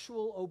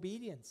actual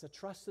obedience, a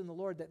trust in the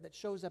Lord that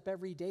shows up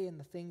every day in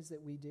the things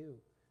that we do.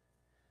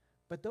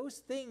 But those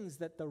things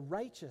that the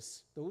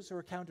righteous, those who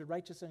are counted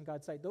righteous in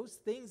God's sight, those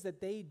things that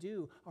they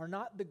do are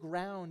not the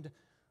ground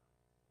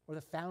or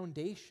the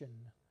foundation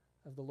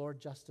of the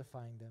Lord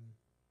justifying them.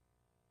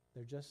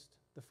 They're just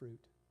the fruit.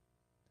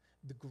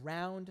 The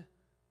ground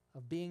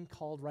of being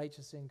called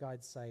righteous in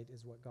God's sight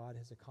is what God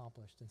has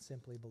accomplished and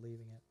simply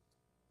believing it.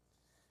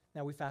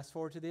 Now we fast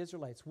forward to the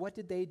Israelites. What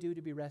did they do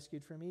to be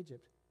rescued from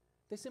Egypt?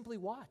 They simply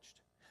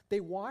watched.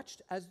 They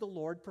watched as the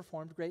Lord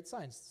performed great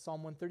signs.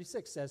 Psalm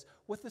 136 says,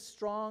 with a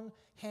strong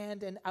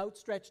hand and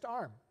outstretched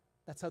arm.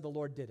 That's how the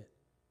Lord did it.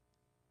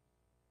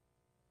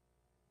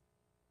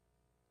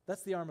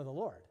 That's the arm of the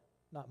Lord,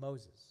 not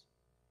Moses.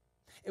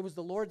 It was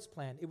the Lord's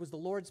plan. It was the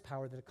Lord's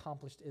power that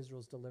accomplished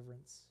Israel's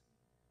deliverance.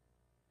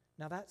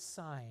 Now that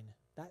sign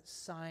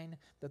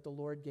that the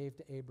Lord gave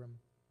to Abram,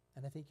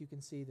 and I think you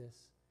can see this,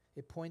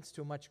 it points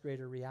to a much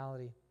greater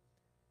reality.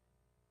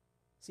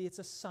 See, it's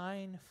a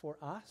sign for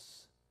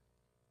us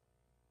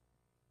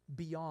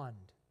beyond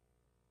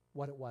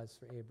what it was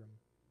for Abram.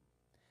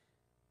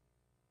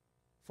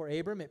 For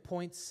Abram, it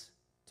points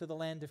to the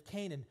land of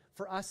Canaan.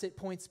 For us, it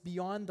points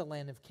beyond the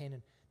land of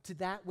Canaan to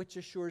that which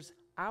assures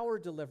our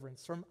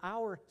deliverance from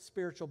our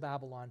spiritual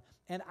Babylon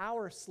and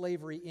our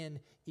slavery in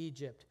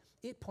Egypt.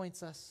 It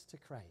points us to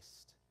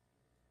Christ.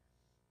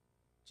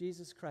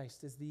 Jesus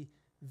Christ is the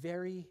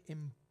very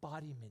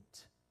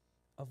embodiment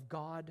of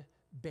God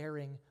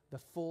bearing the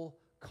full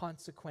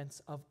consequence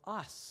of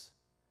us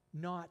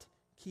not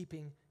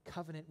keeping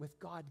covenant with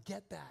God.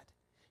 Get that?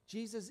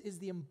 Jesus is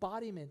the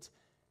embodiment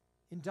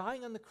in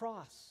dying on the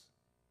cross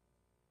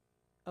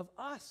of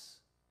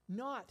us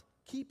not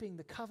keeping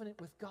the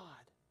covenant with God.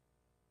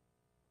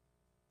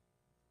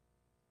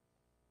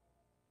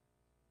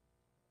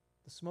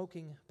 The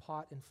smoking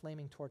pot and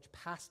flaming torch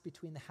passed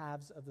between the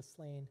halves of the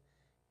slain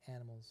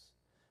animals.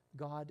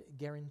 God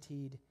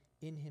guaranteed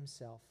in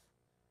himself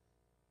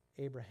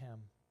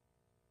Abraham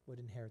would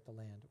inherit the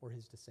land, or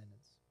his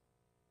descendants.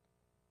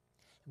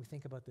 And we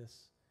think about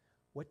this.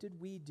 What did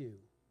we do?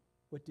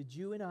 What did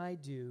you and I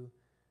do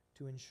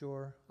to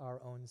ensure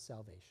our own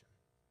salvation?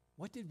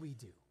 What did we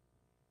do?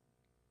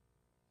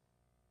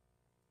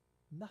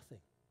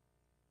 Nothing.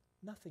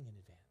 Nothing in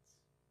advance.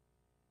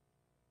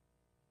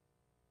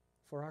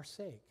 For our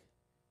sake,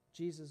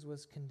 Jesus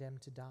was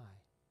condemned to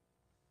die.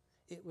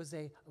 It was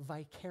a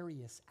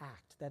vicarious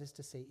act, that is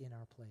to say, in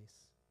our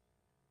place.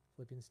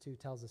 Philippians 2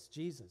 tells us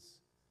Jesus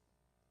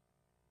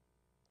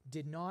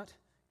did not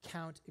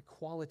count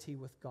equality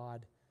with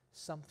God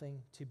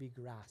something to be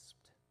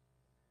grasped,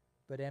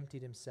 but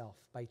emptied himself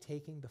by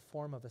taking the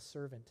form of a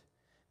servant,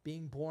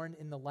 being born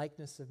in the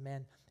likeness of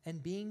men,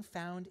 and being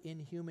found in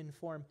human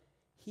form.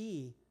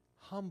 He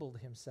humbled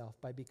himself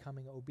by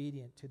becoming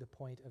obedient to the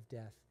point of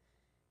death,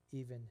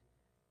 even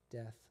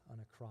death on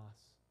a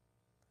cross.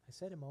 I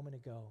said a moment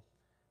ago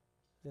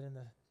that in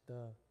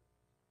the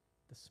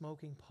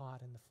smoking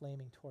pot and the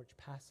flaming torch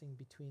passing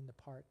between the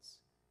parts,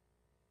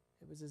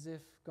 it was as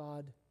if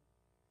God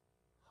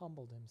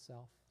humbled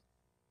himself.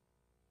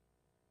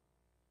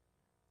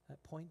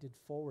 That pointed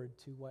forward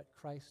to what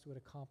Christ would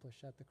accomplish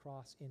at the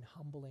cross in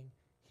humbling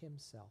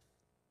himself.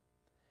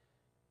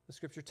 The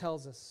scripture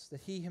tells us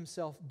that he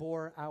himself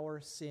bore our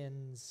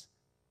sins.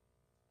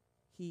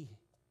 He,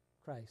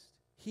 Christ,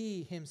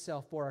 he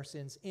himself bore our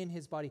sins in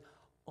his body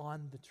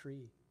on the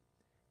tree.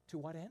 To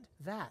what end?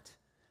 That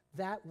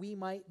that we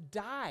might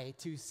die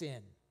to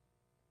sin.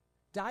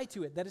 Die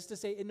to it. That is to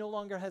say, it no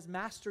longer has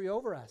mastery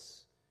over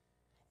us.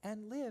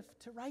 And live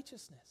to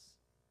righteousness.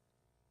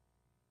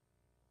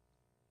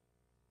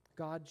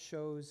 God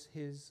shows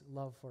his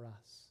love for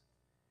us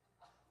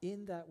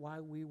in that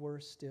while we were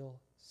still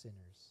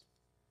sinners,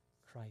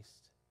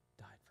 Christ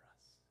died for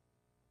us.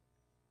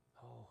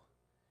 Oh,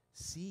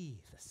 see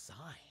the sign,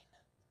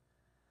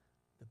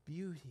 the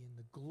beauty and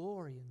the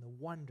glory and the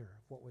wonder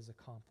of what was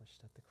accomplished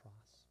at the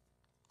cross.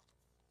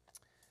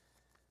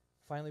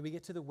 Finally, we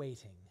get to the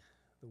waiting.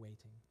 The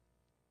waiting.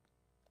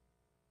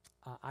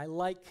 I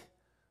like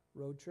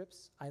road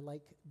trips. I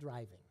like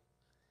driving.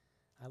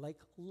 I like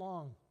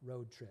long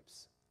road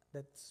trips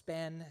that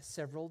span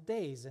several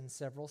days and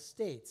several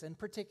states, and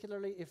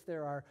particularly if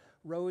there are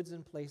roads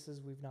and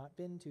places we've not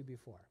been to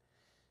before.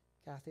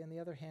 Kathy, on the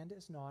other hand,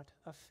 is not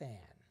a fan.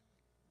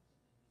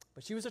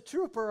 But she was a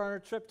trooper on her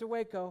trip to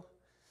Waco.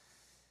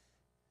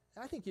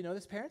 I think you know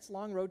this, parents.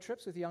 Long road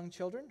trips with young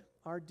children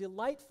are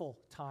delightful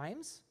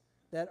times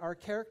that are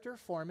character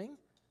forming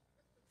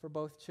for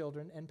both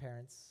children and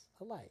parents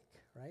alike,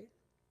 right?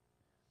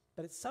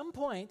 But at some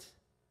point,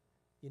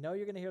 you know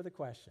you're going to hear the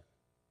question,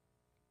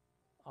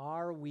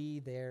 are we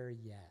there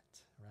yet,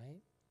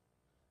 right?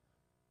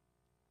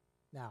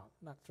 Now,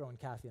 I'm not throwing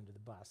Kathy under the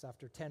bus.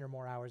 After 10 or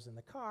more hours in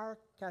the car,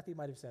 Kathy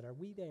might have said, are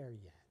we there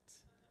yet?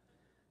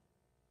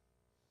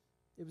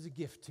 It was a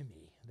gift to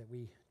me that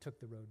we took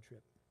the road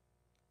trip.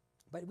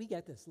 But we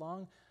get this.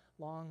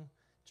 Long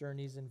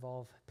journeys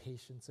involve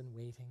patience and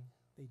waiting.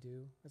 They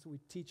do. That's what we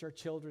teach our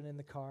children in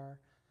the car.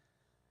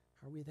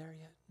 Are we there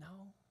yet?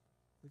 No.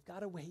 We've got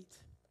to wait.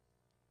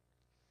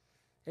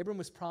 Abram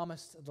was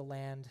promised the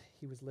land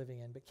he was living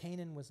in, but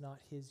Canaan was not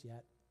his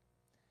yet.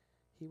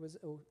 He was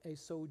a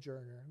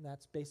sojourner. And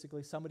that's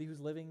basically somebody who's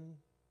living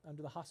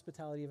under the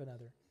hospitality of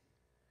another.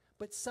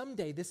 But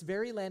someday, this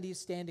very land he's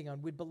standing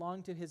on would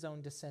belong to his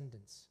own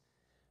descendants,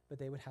 but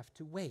they would have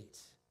to wait.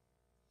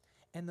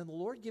 And then the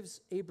Lord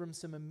gives Abram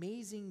some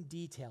amazing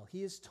detail.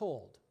 He is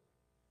told,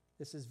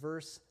 this is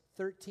verse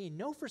 13,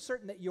 know for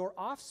certain that your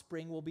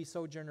offspring will be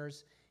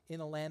sojourners in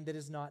a land that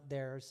is not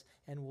theirs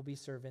and will be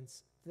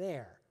servants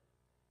there.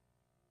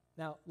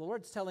 Now, the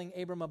Lord's telling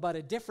Abram about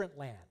a different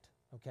land,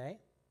 okay?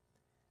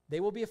 They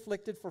will be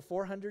afflicted for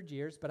 400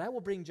 years, but I will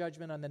bring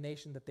judgment on the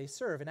nation that they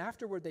serve, and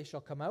afterward they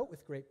shall come out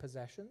with great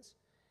possessions.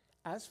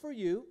 As for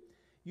you,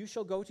 you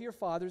shall go to your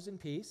fathers in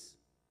peace.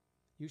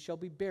 You shall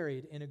be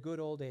buried in a good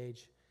old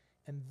age,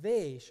 and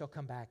they shall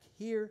come back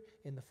here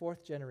in the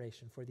 4th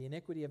generation, for the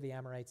iniquity of the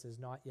Amorites is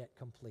not yet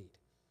complete.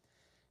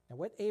 Now,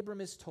 what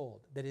Abram is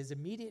told, that his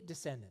immediate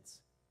descendants,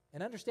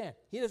 and understand,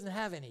 he doesn't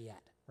have any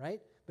yet,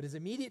 right? But his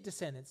immediate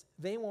descendants,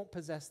 they won't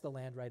possess the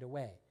land right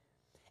away.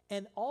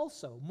 And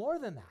also, more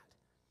than that,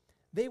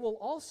 they will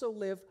also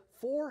live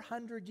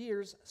 400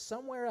 years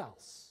somewhere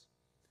else.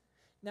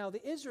 Now,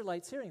 the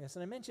Israelites hearing this,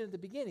 and I mentioned at the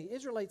beginning, the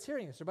Israelites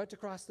hearing this, are about to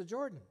cross the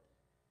Jordan.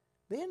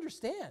 They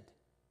understand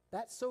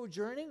that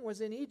sojourning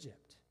was in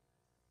Egypt.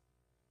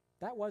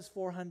 That was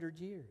 400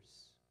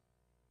 years.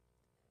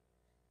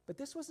 But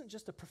this wasn't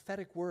just a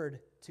prophetic word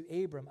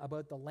to Abram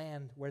about the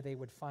land where they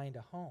would find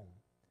a home,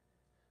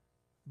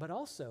 but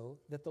also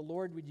that the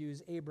Lord would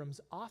use Abram's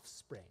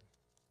offspring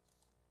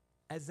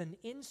as an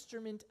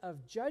instrument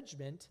of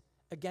judgment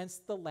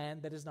against the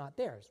land that is not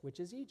theirs, which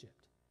is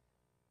Egypt.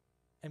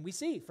 And we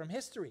see from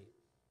history,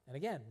 and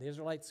again, the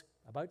Israelites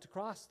about to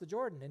cross the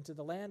Jordan into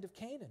the land of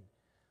Canaan,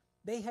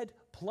 they had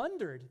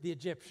plundered the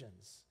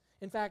Egyptians.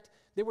 In fact,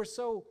 they were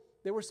so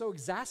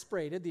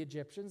exasperated, the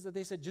Egyptians, that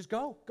they said, just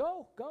go.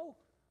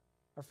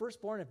 Our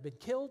firstborn have been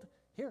killed.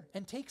 Here,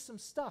 and take some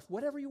stuff,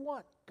 whatever you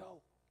want,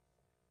 go.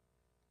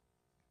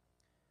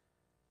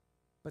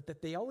 But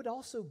that they would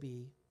also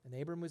be, and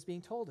Abram was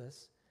being told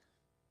us,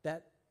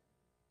 that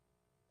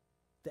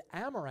the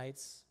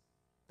Amorites,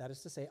 that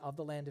is to say, of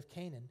the land of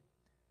Canaan,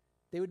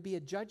 they would be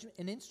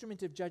an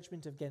instrument of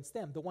judgment against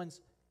them. The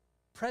ones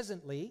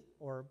presently,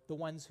 or the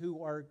ones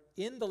who are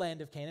in the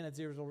land of Canaan, as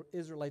the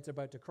Israelites are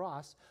about to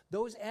cross,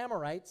 those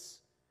Amorites,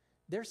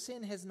 their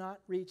sin has not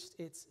reached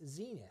its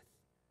zenith.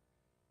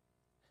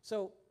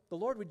 So the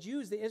Lord would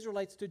use the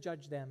Israelites to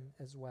judge them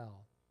as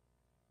well.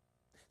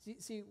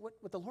 See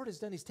what the Lord has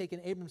done, he's taken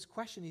Abram's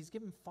question, he's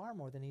given far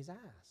more than he's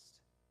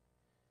asked.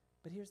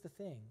 But here's the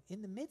thing,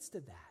 in the midst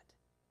of that,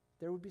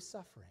 there would be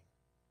suffering.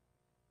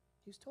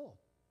 He was told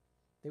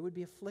they would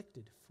be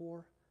afflicted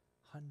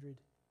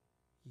 400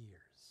 years.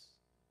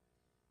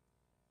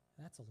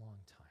 That's a long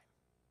time.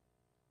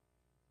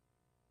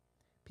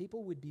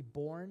 People would be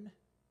born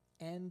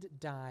and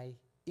die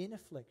in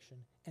affliction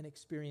and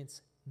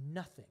experience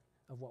nothing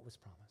of what was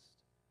promised.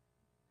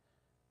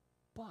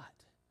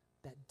 But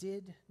that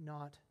did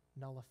not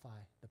nullify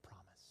the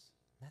promise.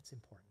 That's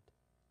important.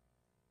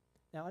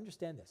 Now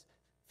understand this.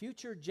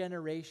 Future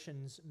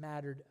generations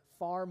mattered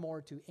far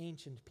more to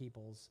ancient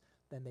peoples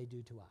than they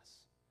do to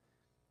us.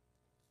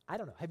 I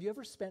don't know. Have you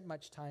ever spent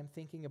much time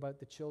thinking about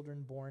the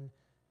children born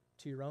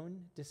to your own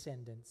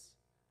descendants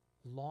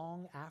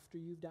long after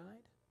you've died?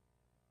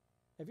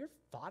 Have you ever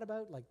thought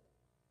about, like,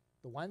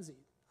 the ones that,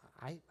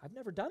 I've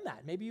never done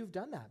that. Maybe you've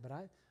done that, but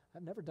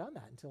I've never done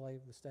that until I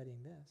was studying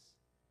this.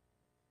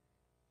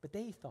 But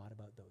they thought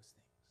about those things.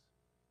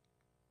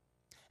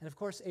 And of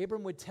course,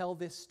 Abram would tell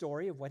this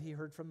story of what he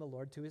heard from the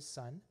Lord to his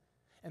son,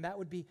 and that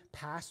would be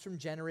passed from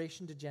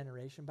generation to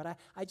generation. But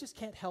I just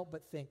can't help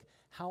but think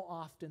how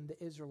often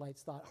the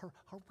Israelites thought,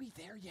 are we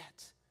there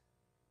yet?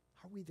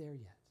 Are we there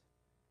yet?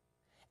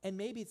 And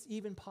maybe it's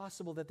even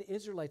possible that the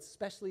Israelites,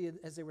 especially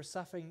as they were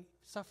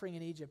suffering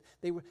in Egypt,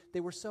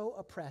 they were so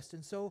oppressed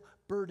and so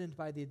burdened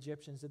by the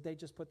Egyptians that they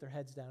just put their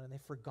heads down and they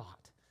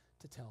forgot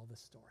to tell the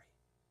story.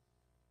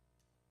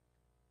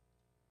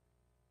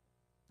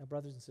 Now,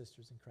 brothers and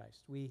sisters in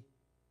Christ, we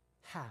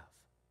have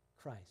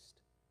Christ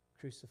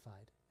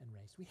crucified and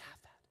raised. We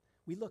have that.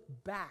 We look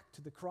back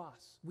to the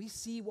cross. We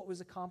see what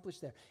was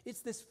accomplished there.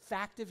 It's this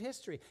fact of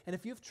history. And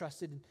if you've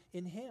trusted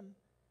in him,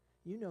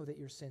 you know that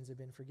your sins have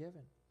been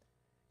forgiven.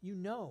 You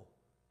know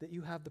that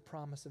you have the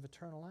promise of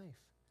eternal life.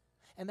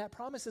 And that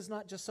promise is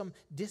not just some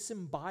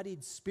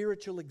disembodied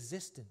spiritual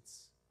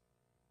existence.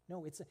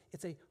 No, it's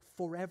a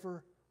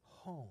forever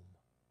home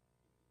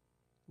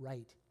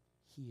right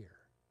here.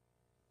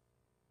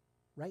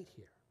 Right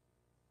here.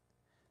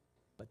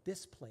 But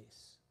this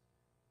place,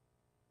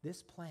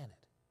 this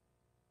planet,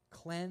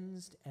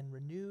 cleansed and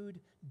renewed,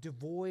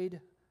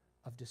 devoid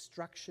of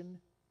destruction,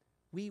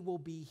 we will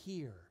be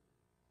here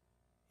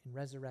in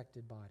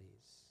resurrected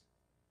bodies.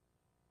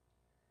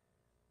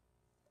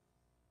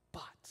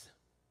 But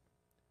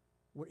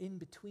we're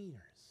in-betweeners.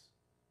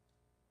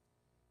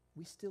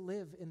 We still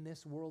live in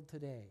this world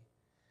today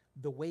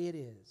the way it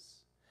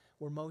is,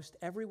 where most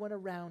everyone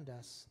around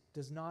us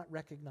does not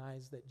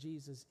recognize that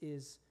Jesus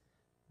is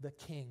the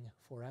King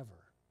forever.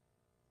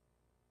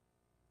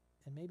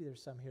 And maybe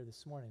there's some here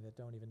this morning that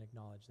don't even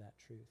acknowledge that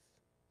truth.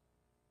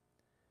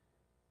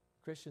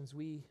 Christians,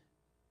 we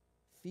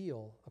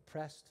feel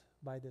oppressed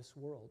by this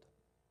world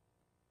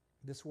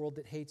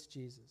that hates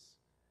Jesus,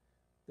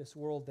 this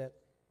world that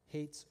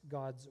hates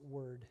God's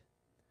word,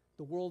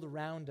 the world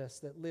around us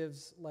that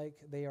lives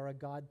like they are a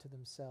god to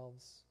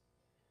themselves.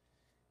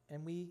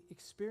 And we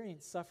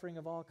experience suffering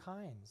of all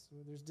kinds.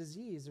 There's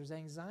disease, there's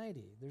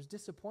anxiety, there's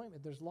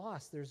disappointment, there's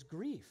loss, there's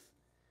grief.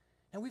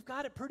 And we've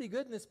got it pretty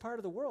good in this part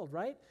of the world,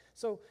 right?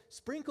 So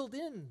sprinkled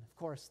in, of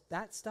course,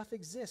 that stuff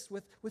exists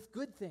with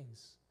good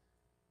things.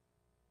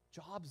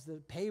 Jobs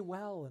that pay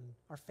well and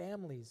our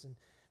families and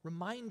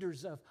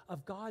reminders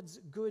of God's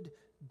good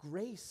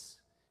grace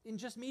in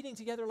just meeting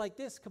together like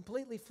this,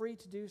 completely free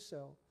to do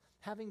so,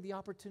 having the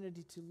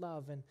opportunity to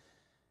love and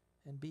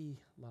be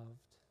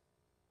loved.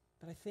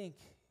 But I think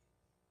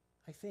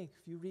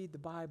if you read the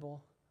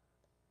Bible,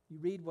 you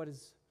read what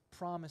is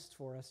promised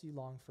for us, you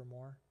long for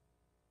more.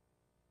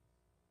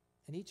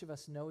 And each of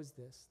us knows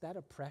this. That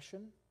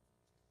oppression,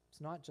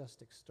 it's not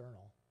just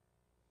external,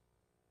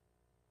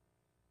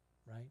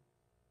 right?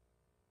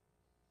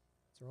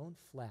 It's our own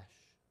flesh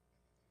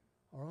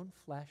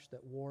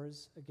that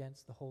wars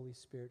against the Holy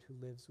Spirit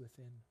who lives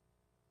within.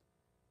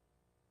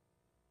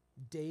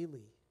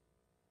 Daily,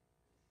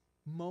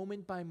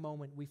 moment by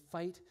moment, we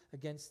fight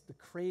against the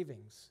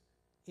cravings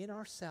in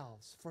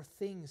ourselves for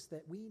things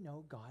that we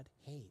know God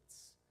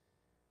hates.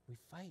 We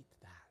fight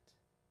that.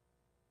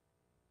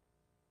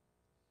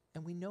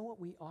 And we know what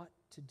we ought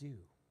to do.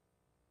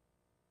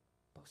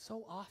 But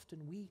so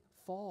often we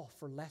fall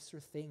for lesser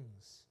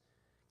things,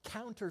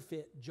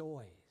 counterfeit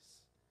joys.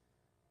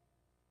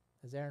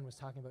 As Aaron was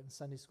talking about in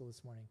Sunday school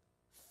this morning,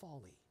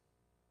 folly.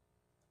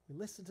 We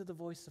listen to the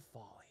voice of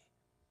folly.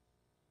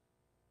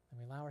 And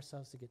we allow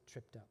ourselves to get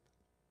tripped up.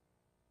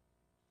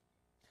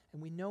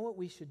 And we know what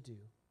we should do,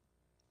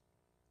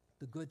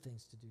 the good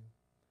things to do.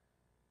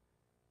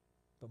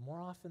 But more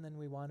often than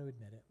we want to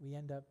admit it, we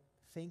end up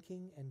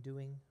thinking and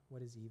doing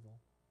what is evil.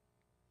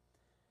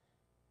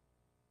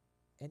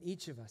 And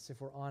each of us,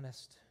 if we're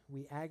honest,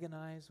 we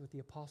agonize with the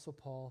Apostle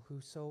Paul,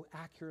 who so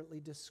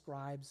accurately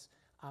describes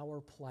our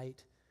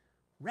plight.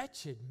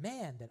 Wretched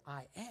man that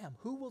I am,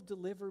 who will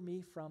deliver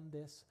me from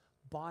this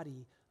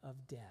body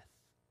of death?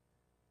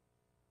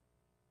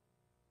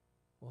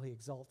 Well, he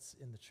exalts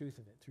in the truth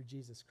of it through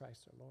Jesus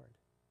Christ our Lord.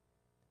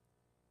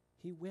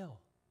 He will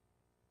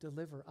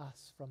deliver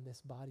us from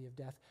this body of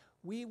death.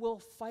 We will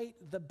fight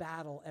the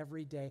battle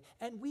every day,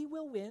 and we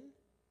will win.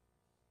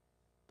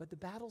 But the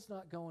battle's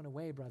not going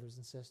away, brothers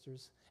and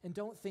sisters, and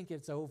don't think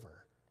it's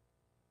over.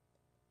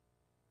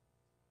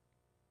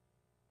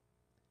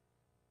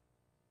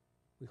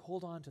 We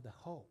hold on to the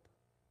hope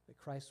that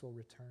Christ will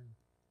return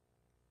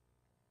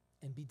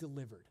and be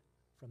delivered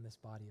from this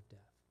body of death.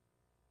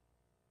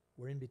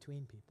 We're in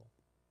between people.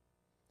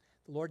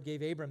 The Lord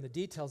gave Abram the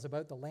details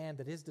about the land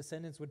that his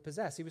descendants would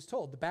possess. He was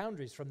told the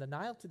boundaries from the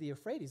Nile to the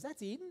Euphrates.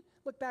 That's Eden.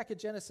 Look back at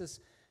Genesis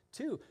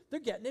 2. They're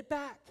getting it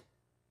back.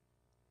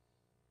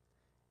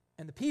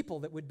 And the people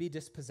that would be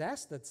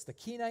dispossessed, that's the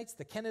Kenites,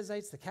 the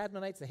Kenizzites, the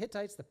Cadmonites, the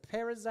Hittites, the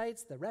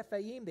Perizzites, the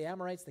Rephaim, the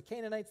Amorites, the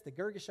Canaanites, the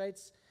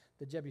Girgashites,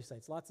 the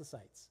Jebusites, lots of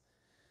sites.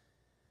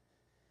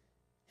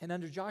 And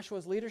under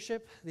Joshua's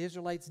leadership, the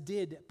Israelites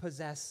did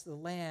possess the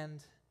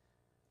land,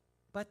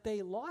 but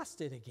they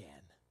lost it again.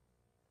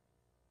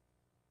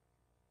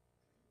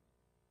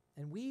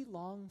 And we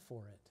long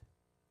for it.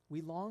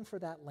 We long for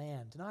that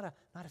land, not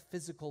a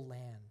physical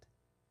land.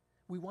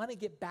 We want to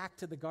get back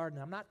to the garden.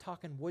 I'm not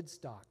talking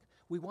Woodstock.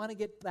 We want to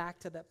get back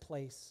to that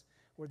place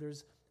where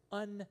there's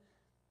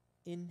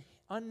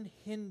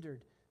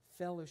unhindered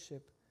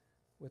fellowship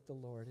with the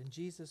Lord. And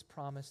Jesus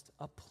promised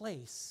a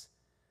place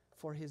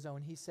for his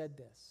own. He said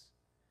this,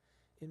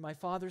 "In my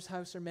Father's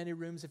house are many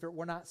rooms. If it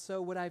were not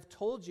so, would I have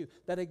told you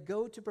that I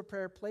go to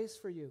prepare a place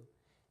for you?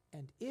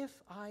 And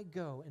if I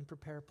go and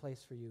prepare a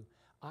place for you,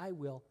 I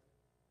will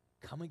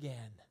come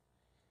again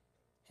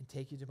and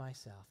take you to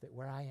myself, that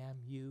where I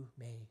am, you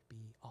may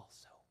be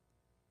also."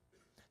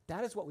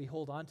 That is what we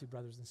hold on to,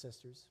 brothers and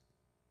sisters.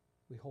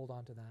 We hold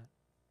on to that.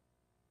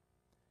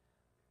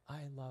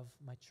 I love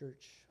my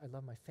church. I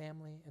love my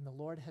family. And the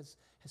Lord has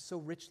so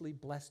richly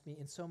blessed me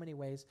in so many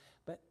ways.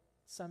 But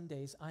some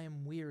days I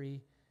am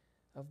weary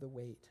of the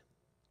wait.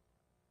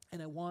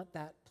 And I want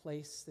that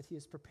place that he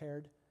has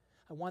prepared.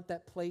 I want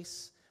that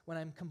place when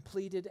I'm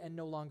completed and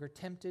no longer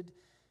tempted.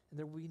 And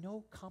there will be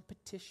no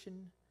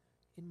competition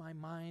in my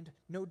mind,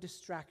 no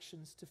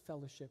distractions to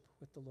fellowship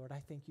with the Lord. I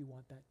think you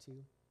want that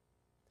too.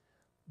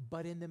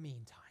 But in the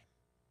meantime,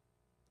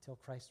 till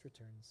Christ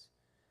returns,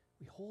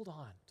 we hold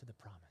on to the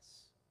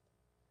promise.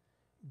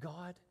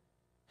 God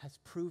has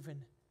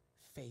proven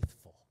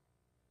faithful.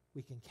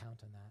 We can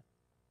count on that.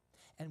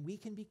 And we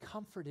can be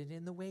comforted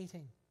in the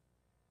waiting.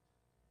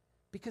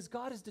 Because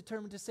God is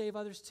determined to save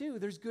others too.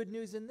 There's good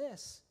news in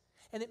this.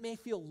 And it may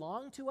feel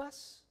long to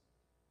us.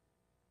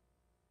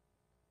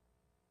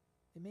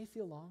 It may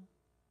feel long.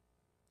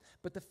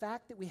 But the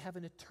fact that we have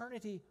an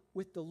eternity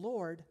with the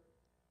Lord,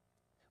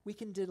 we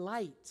can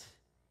delight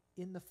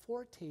in the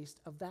foretaste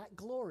of that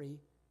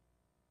glory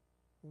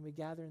when we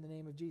gather in the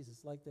name of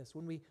Jesus like this,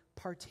 when we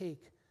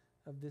partake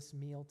of this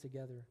meal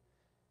together,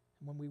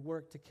 and when we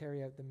work to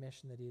carry out the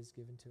mission that he has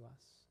given to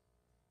us.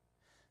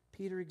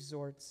 Peter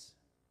exhorts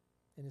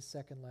in his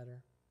second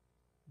letter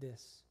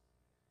this: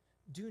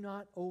 "Do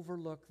not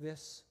overlook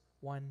this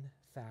one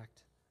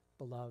fact,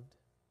 beloved."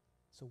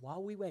 So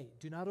while we wait,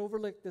 do not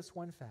overlook this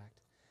one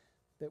fact,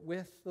 that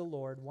with the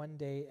Lord 1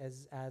 day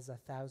is as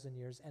 1,000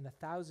 years, and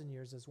 1,000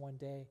 years as 1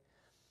 day.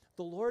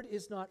 The Lord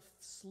is not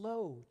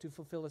slow to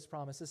fulfill his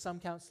promise, as some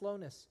count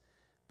slowness,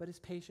 but is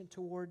patient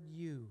toward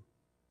you,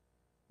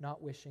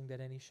 not wishing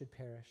that any should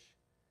perish,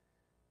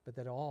 but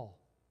that all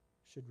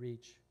should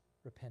reach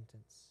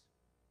repentance.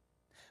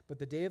 But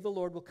the day of the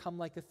Lord will come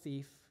like a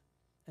thief,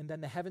 and then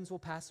the heavens will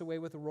pass away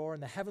with a roar,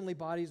 and the heavenly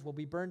bodies will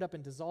be burned up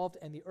and dissolved,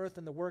 and the earth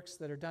and the works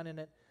that are done in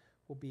it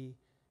will be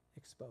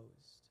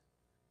exposed.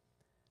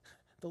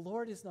 The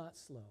Lord is not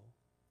slow.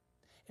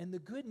 And the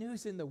good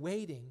news in the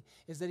waiting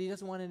is that he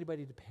doesn't want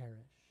anybody to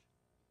perish.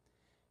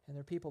 And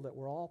there are people that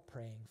we're all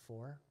praying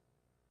for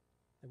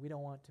that we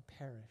don't want to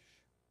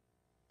perish.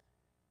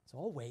 So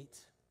I'll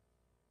wait.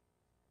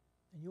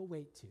 And you'll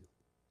wait too.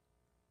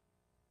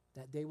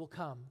 That day will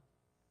come.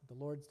 The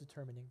Lord's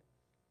determining.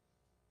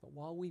 But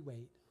while we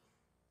wait,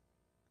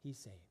 he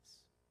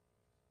saves.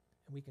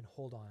 And we can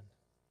hold on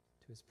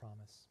to his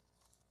promise.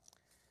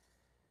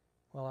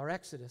 Well, our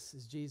Exodus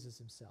is Jesus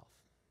himself.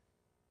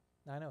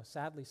 Now, I know,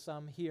 sadly,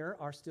 some here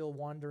are still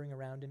wandering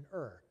around in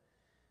Ur.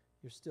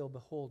 You're still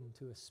beholden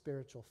to a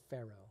spiritual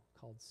Pharaoh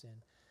called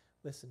sin.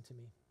 Listen to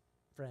me,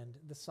 friend.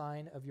 The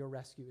sign of your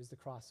rescue is the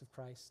cross of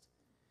Christ.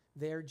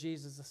 There,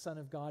 Jesus, the Son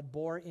of God,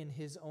 bore in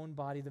his own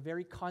body the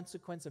very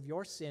consequence of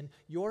your sin,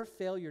 your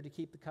failure to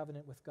keep the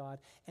covenant with God.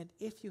 And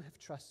if you have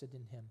trusted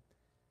in him,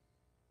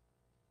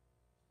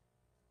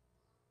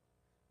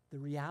 the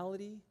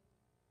reality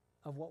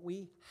of what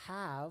we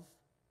have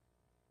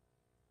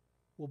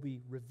will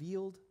be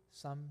revealed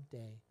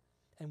someday,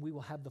 and we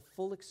will have the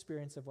full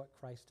experience of what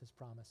Christ has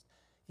promised.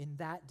 In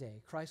that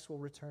day, Christ will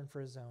return for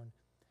his own.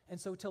 And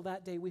so till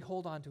that day, we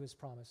hold on to his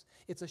promise.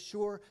 It's a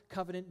sure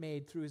covenant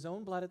made through his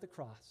own blood at the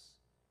cross.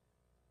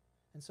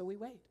 And so we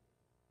wait.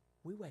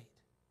 We wait,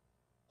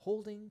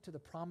 holding to the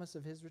promise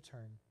of his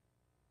return.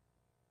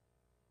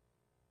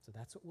 So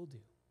that's what we'll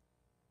do.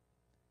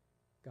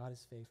 God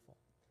is faithful.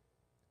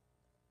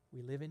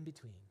 We live in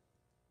between.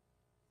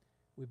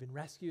 We've been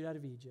rescued out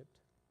of Egypt.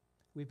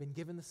 We've been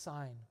given the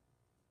sign,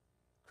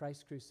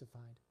 Christ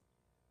crucified.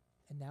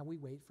 And now we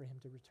wait for him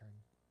to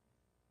return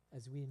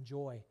as we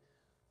enjoy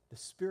the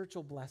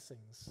spiritual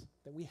blessings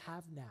that we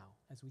have now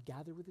as we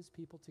gather with his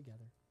people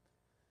together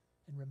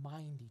and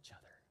remind each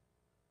other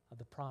of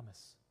the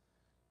promise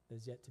that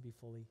is yet to be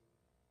fully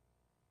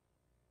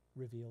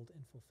revealed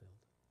and fulfilled.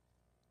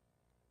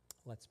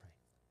 Let's pray.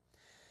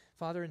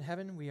 Father in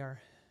heaven, we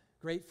are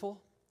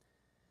grateful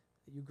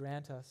that you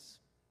grant us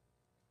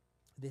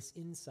this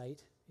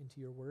insight into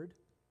your word,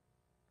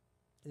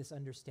 this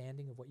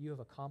understanding of what you have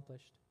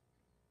accomplished.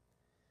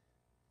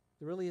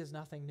 There really is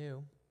nothing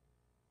new.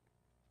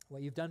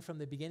 What you've done from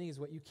the beginning is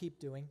what you keep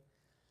doing.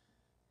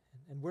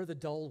 And we're the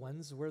dull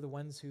ones. We're the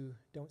ones who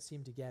don't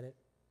seem to get it.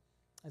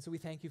 And so we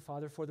thank you,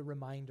 Father, for the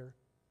reminder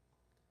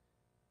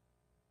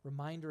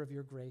of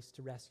your grace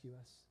to rescue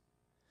us,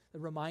 the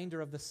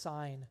reminder of the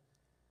sign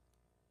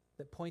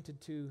that pointed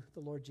to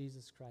the Lord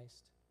Jesus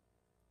Christ.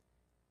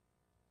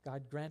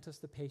 God, grant us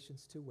the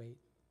patience to wait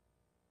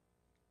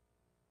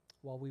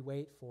while we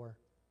wait for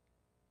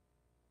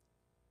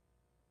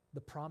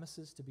the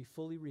promises to be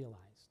fully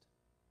realized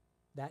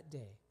that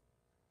day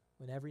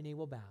when every knee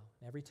will bow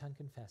and every tongue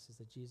confesses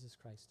that Jesus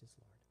Christ is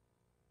Lord.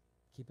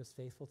 Keep us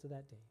faithful to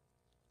that day.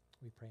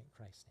 We pray in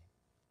Christ's name.